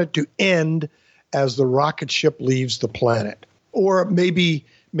 I want it to end as the rocket ship leaves the planet. Or maybe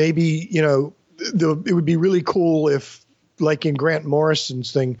it would be really cool if, like in Grant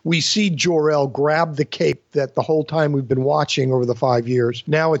Morrison's thing, we see Jor-El grab the cape that the whole time we've been watching over the 5 years.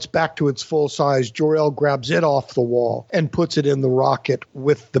 Now it's back to its full size. Jor-El grabs it off the wall and puts it in the rocket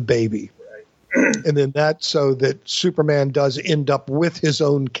with the baby. And then that's so that Superman does end up with his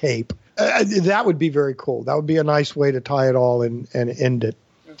own cape. That would be very cool. That would be a nice way to tie it all and end it.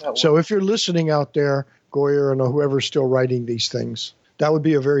 So if you're listening out there, Goyer and whoever's still writing these things, that would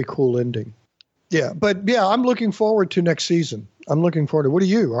be a very cool ending. Yeah, but yeah, I'm looking forward to next season. I'm looking forward to. What are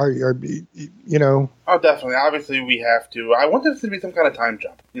you? Oh, definitely. Obviously, we have to. I want there to be some kind of time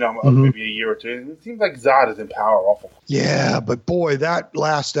jump. Maybe a year or two. It seems like Zod is in power awful. Yeah, but boy, that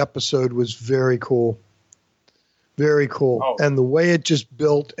last episode was very cool. Very cool. Oh. And the way it just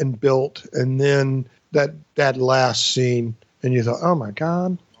built, and then that last scene, and you thought, oh my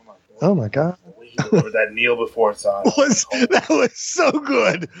God. Oh my God. That kneel before Zod. That was so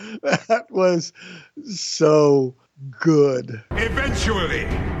good. That was so good. Eventually,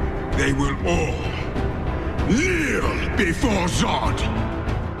 they will all kneel before Zod.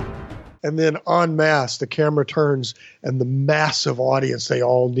 And then en masse, the camera turns and the massive audience, they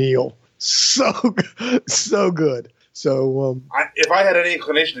all kneel. So good. So, if I had any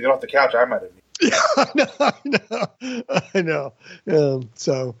inclination to get off the couch, I might have. I know.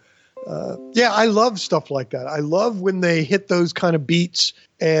 I love stuff like that. I love when they hit those kind of beats,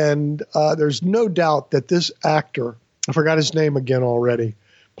 and there's no doubt that this actor, I forgot his name again already,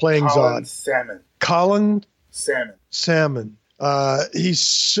 playing Zod. Colin Salmon. He's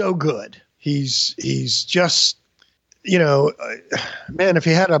so good. He's just, man, if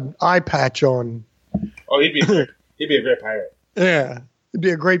he had an eye patch on. Oh, he'd be a great pirate. Yeah. He'd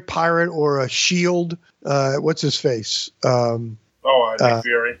be a great pirate or a shield. What's his face? Nick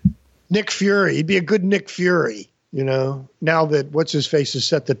Fury. Nick Fury. He'd be a good Nick Fury, now that what's-his-face has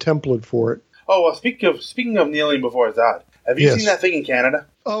set the template for it. Oh, well, speaking of kneeling before Zod, have you seen that thing in Canada?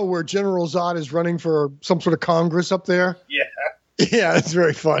 Oh, where General Zod is running for some sort of Congress up there? Yeah. Yeah, it's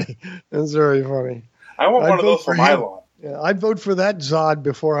very funny. It's very funny. I want one of those for my lawn. Yeah, I'd vote for that Zod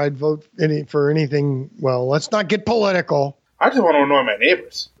before I'd vote for anything. Well, let's not get political. I just want to annoy my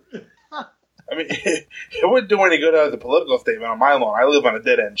neighbors. I mean, it wouldn't do any good as a political statement on my lawn. I live on a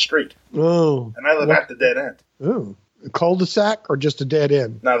dead-end street. Oh. And I live at the dead end. Oh. A cul-de-sac or just a dead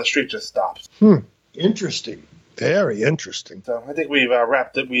end? No, the street just stops. Interesting. Very interesting. So I think we've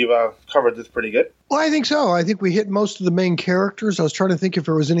wrapped it. We've covered this pretty good. Well, I think so. I think we hit most of the main characters. I was trying to think if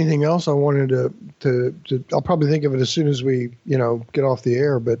there was anything else I wanted to I'll probably think of it as soon as we, get off the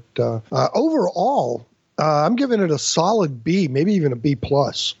air. But overall, I'm giving it a solid B, maybe even a B+.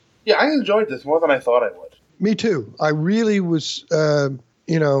 Yeah, I enjoyed this more than I thought I would. Me too. I really was,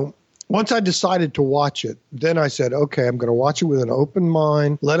 once I decided to watch it, then I said, okay, I'm going to watch it with an open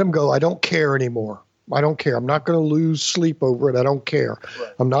mind. Let him go. I don't care anymore. I don't care. I'm not going to lose sleep over it. I don't care.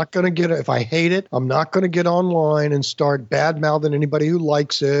 Right. I'm not going to get it. If I hate it, I'm not going to get online and start bad-mouthing anybody who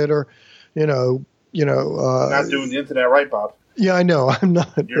likes it or, not doing the internet right, Bob. Yeah, I know. I'm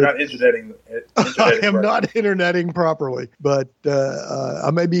not. You're not interneting. I am not interneting properly, but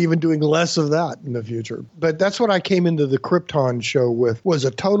I may be even doing less of that in the future. But that's what I came into the Krypton show with, was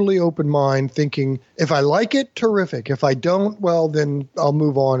a totally open mind, thinking if I like it, terrific. If I don't, well, then I'll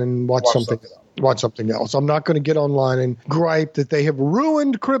move on and watch something else. I'm not going to get online and gripe that they have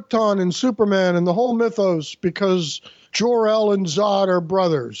ruined Krypton and Superman and the whole mythos because Jor-El and Zod are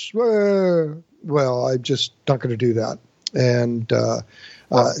brothers. Well, I'm just not going to do that. And so,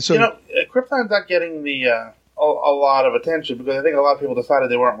 Krypton's not getting the a lot of attention because I think a lot of people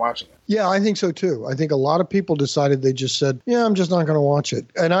decided they weren't watching it. Yeah, I think so too. I think a lot of people decided, they just said, "Yeah, I'm just not going to watch it."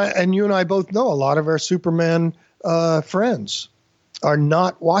 And you and I both know a lot of our Superman friends are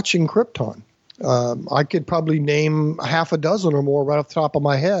not watching Krypton. I could probably name half a dozen or more right off the top of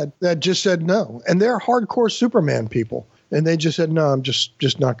my head that just said no, and they're hardcore Superman people, and they just said no, I'm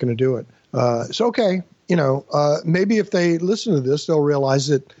just not going to do it. It's okay. Maybe if they listen to this, they'll realize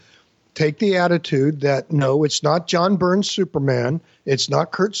that, take the attitude that, no, it's not John Byrne's Superman. It's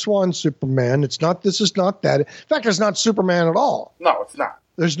not Kurt Swan's Superman. It's not this, is not that. In fact, it's not Superman at all. No, it's not.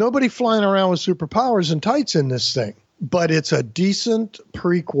 There's nobody flying around with superpowers and tights in this thing. But it's a decent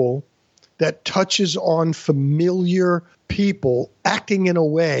prequel that touches on familiar people acting in a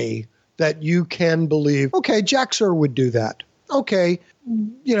way that you can believe, okay, Jack Sir would do that. Okay,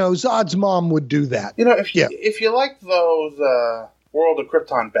 Zod's mom would do that. If you like those World of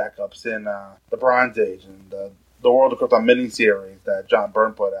Krypton backups in the Bronze Age and the World of Krypton miniseries that John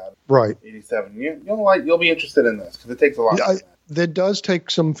Byrne put out, right, in '87, you'll be interested in this because it takes a lot. Yeah, that does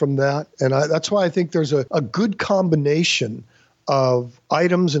take some from that, and that's why I think there's a good combination of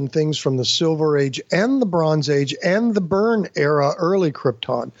items and things from the Silver Age and the Bronze Age and the Byrne era, early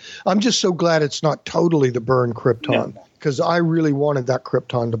Krypton. I'm just so glad it's not totally the Byrne Krypton, because I really wanted that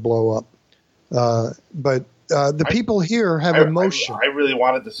Krypton to blow up. But the people here have emotion. I really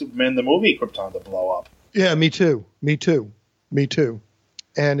wanted the Superman the movie Krypton to blow up. Yeah, me too.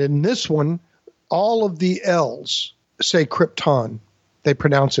 And in this one, all of the L's say Krypton. They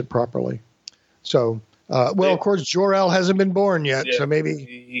pronounce it properly. So... of course, Jor-El hasn't been born yet, so maybe...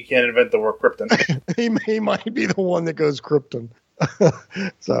 He can't invent the word Krypton. he might be the one that goes Krypton.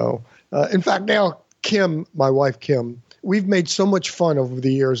 So, in fact, now, Kim, my wife Kim, we've made so much fun over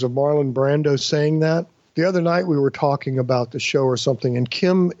the years of Marlon Brando saying that. The other night we were talking about the show or something, and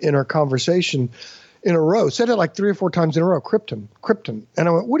Kim, in our conversation, in a row, said it like 3 or 4 times in a row, Krypton. And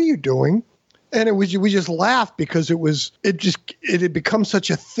I went, what are you doing? And we just laughed because it had become such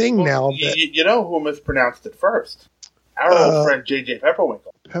a thing now. That, you know who mispronounced it first? Our old friend J.J.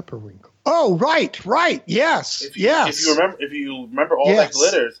 Pepperwinkle. Oh, right, yes, If you remember all that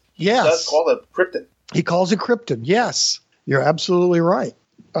glitters, he does call it Krypton. He calls it Krypton. Yes, you're absolutely right.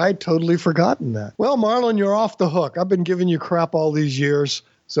 I'd totally forgotten that. Well, Marlon, you're off the hook. I've been giving you crap all these years,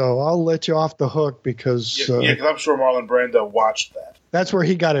 so I'll let you off the hook because... because I'm sure Marlon Brando watched that. That's where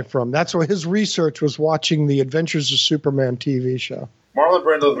he got it from. That's where his research was, watching the Adventures of Superman TV show. Marlon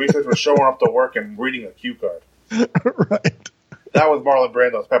Brando's research was showing up to work and reading a cue card. Right. That was Marlon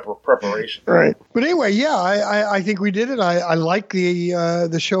Brando's preparation. Right. But anyway, yeah, I think we did it. I like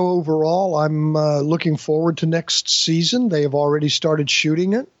the show overall. I'm looking forward to next season. They have already started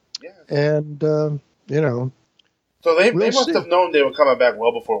shooting it. Yeah. And, So they must have known they were coming back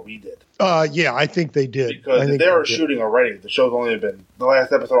well before we did. Yeah, I think they did. Because if they were shooting already, the show's the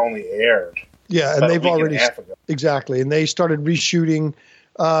last episode only aired. Yeah, and they've already... Exactly, and they started reshooting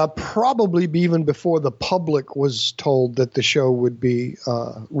probably even before the public was told that the show would be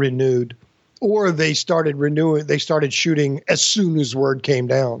renewed. Or they started shooting as soon as word came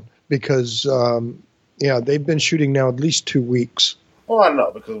down because, they've been shooting now at least 2 weeks. Well, I don't know,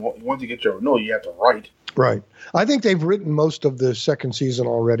 because once you get your renewal, you have to write. Right. I think they've written most of the second season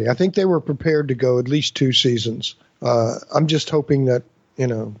already. I think they were prepared to go at least 2 seasons. I'm just hoping that,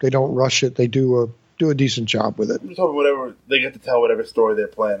 they don't rush it. They do a decent job with it. I'm just hoping they get to tell whatever story they're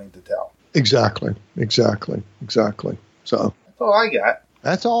planning to tell. Exactly. So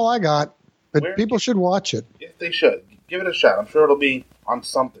that's all I got. But people should watch it. Yes, they should. Give it a shot. I'm sure it'll be on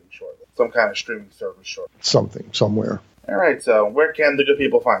something shortly. Some kind of streaming service shortly. Something, somewhere. All right, so where can the good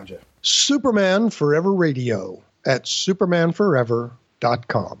people find you? Superman Forever Radio at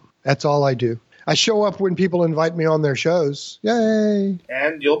supermanforever.com. That's all I do. I show up when people invite me on their shows. Yay!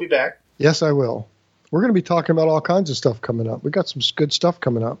 And you'll be back. Yes, I will. We're going to be talking about all kinds of stuff coming up. We got some good stuff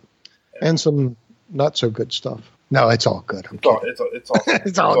coming up and some not so good stuff. No, it's all good. It's all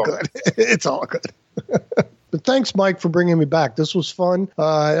good. It's all good. But thanks, Mike, for bringing me back. This was fun.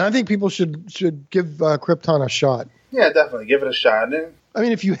 And I think people should give Krypton a shot. Yeah, definitely. Give it a shot. I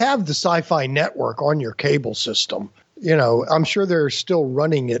mean, if you have the Sci-Fi Network on your cable system, I'm sure they're still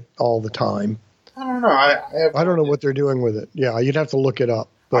running it all the time. I don't know. I don't know what they're doing with it. Yeah, you'd have to look it up.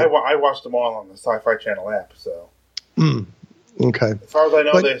 But I watched them all on the Sci-Fi Channel app, so. Okay. As far as I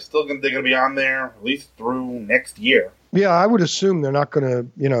know, they're going to be on there at least through next year. Yeah, I would assume they're not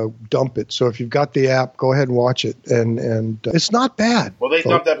going to, dump it. So if you've got the app, go ahead and watch it. And it's not bad. Well, they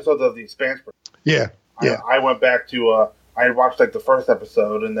dumped episodes of The Expanse. Yeah. I went back to, I watched like the first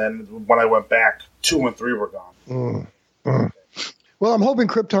episode, and then when I went back, 2 and 3 were gone. Well, I'm hoping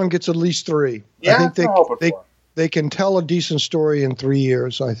Krypton gets at least 3. Yeah, I think they can tell a decent story in 3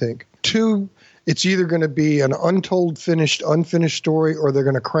 years, I think. 2, it's either going to be an unfinished story, or they're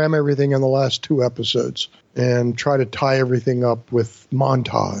going to cram everything in the last 2 episodes and try to tie everything up with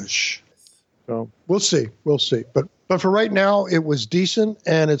montage. So we'll see. But for right now, it was decent,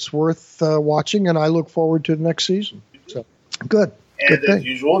 and it's worth watching, and I look forward to the next season. So good. And as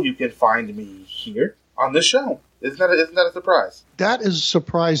usual, you can find me here on this show. Isn't that a surprise? That is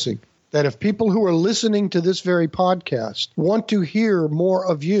surprising. That if people who are listening to this very podcast want to hear more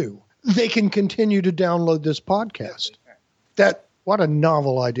of you, they can continue to download this podcast. What a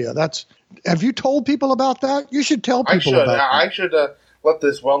novel idea. Have you told people about that? You should tell people about that. I should let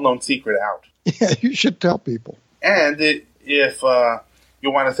this well-known secret out. Yeah, you should tell people. And if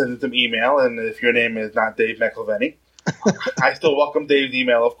you want to send them some email, and if your name is not Dave McElveny, I still welcome Dave's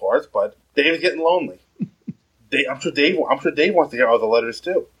email, of course, but Dave's getting lonely. I'm sure Dave wants to hear all the letters,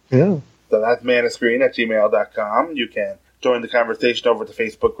 too. Yeah. So that's manofscreen@gmail.com. You can join the conversation over at the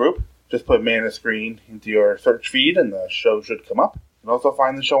Facebook group. Just put Man of Screen into your search feed, and the show should come up. You can also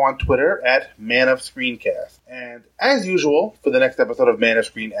find the show on Twitter at Man of Screencast. And as usual, for the next episode of Man of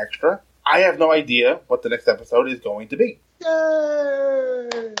Screen Extra, I have no idea what the next episode is going to be.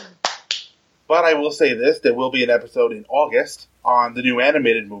 Yay! But I will say this, there will be an episode in August on the new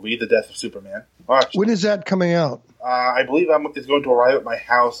animated movie, The Death of Superman. When is that coming out? I believe it's going to arrive at my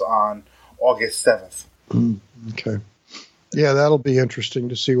house on August 7th. Okay. Yeah, that'll be interesting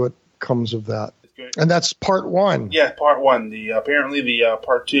to see what comes of that. And that's part 1. Yeah, part 1. Apparently the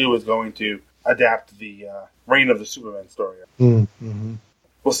part 2 is going to adapt the Reign of the Superman story. Mm-hmm.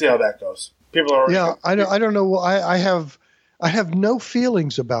 We'll see how that goes. People are I don't know. I have no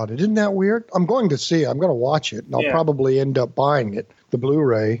feelings about it. Isn't that weird? I'm going to see it. I'm going to watch it, and I'll probably end up buying it, the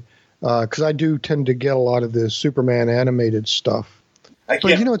Blu-ray, because I do tend to get a lot of the Superman animated stuff. But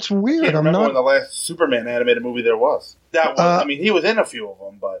it's weird. I can't remember when the last Superman animated movie there was. That was, he was in a few of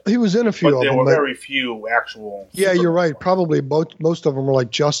them, but he was in a few of them. There were very few actual. Yeah, you're right. Probably most of them were like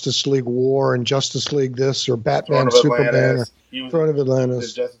Justice League War and Justice League this or Batman Superman or Throne of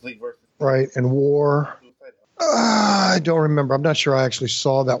Atlantis. Justice League versus right, and War. I don't remember. I'm not sure I actually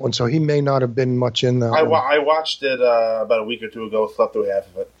saw that one, so he may not have been much in that. I watched it about a week or two ago. Slept through half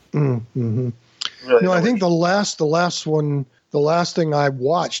of it. Mm-hmm. Really I think the last one. The last thing I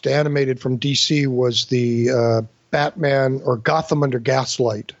watched animated from DC was the Batman or Gotham Under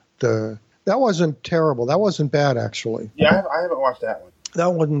Gaslight. That wasn't terrible. That wasn't bad, actually. Yeah, I haven't watched that one.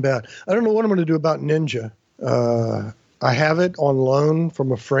 That wasn't bad. I don't know what I'm going to do about Ninja. I have it on loan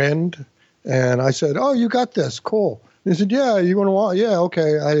from a friend, and I said, "Oh, you got this? Cool." And he said, "Yeah, you want to watch? Yeah,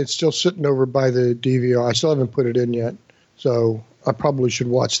 okay." It's still sitting over by the DVR. I still haven't put it in yet, so I probably should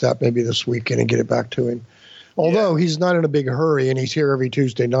watch that maybe this weekend and get it back to him. Although he's not in a big hurry, and he's here every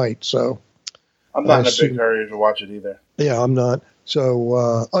Tuesday night, so I'm not in a big hurry to watch it either. Yeah, I'm not.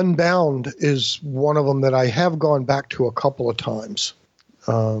 So Unbound is one of them that I have gone back to a couple of times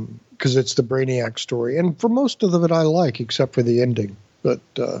because it's the Brainiac story, and for most of it I like, except for the ending. But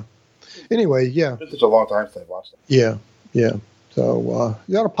anyway, yeah, it's such a long time since I watched it. Yeah. So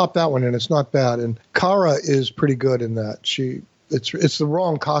you got to pop that one in. It's not bad, and Kara is pretty good in that. It's the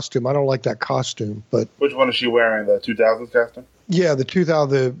wrong costume. I don't like that costume. But which one is she wearing? The 2000s costume? Yeah, the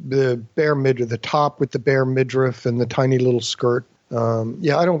 2000, the bare midriff, the top with the bare midriff and the tiny little skirt. I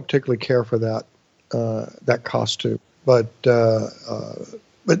don't particularly care for that costume. But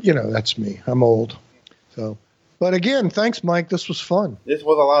that's me. I'm old. So, but again, thanks, Mike. This was fun. This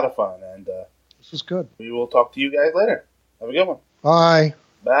was a lot of fun, and this was good. We will talk to you guys later. Have a good one. Bye.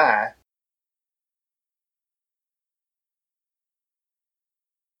 Bye.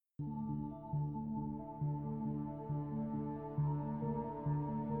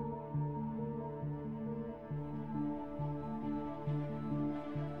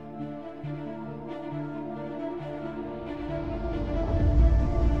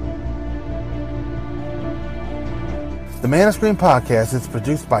 The Man of Screen podcast is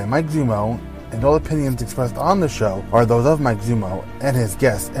produced by Mike Zumo and all opinions expressed on the show are those of Mike Zumo and his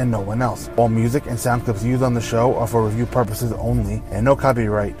guests and no one else. All music and sound clips used on the show are for review purposes only, and no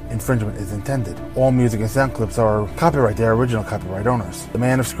copyright infringement is intended. All music and sound clips are copyright their original copyright owners. The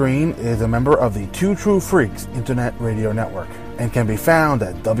Man of Screen is a member of the Two True Freaks Internet Radio Network and can be found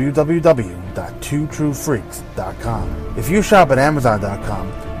at www.twotruefreaks.com. If you shop at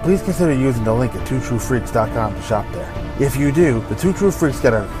Amazon.com, please consider using the link at twotruefreaks.com to shop there. If you do, the Two True Freaks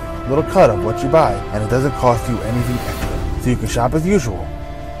get a little cut of what you buy, and it doesn't cost you anything extra. So you can shop as usual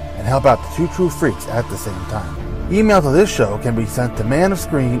and help out the Two True Freaks at the same time. Email to this show can be sent to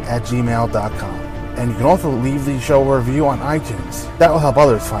manofscreen@gmail.com. And you can also leave the show a review on iTunes. That will help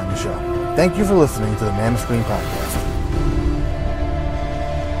others find the show. Thank you for listening to the Man of Screen podcast.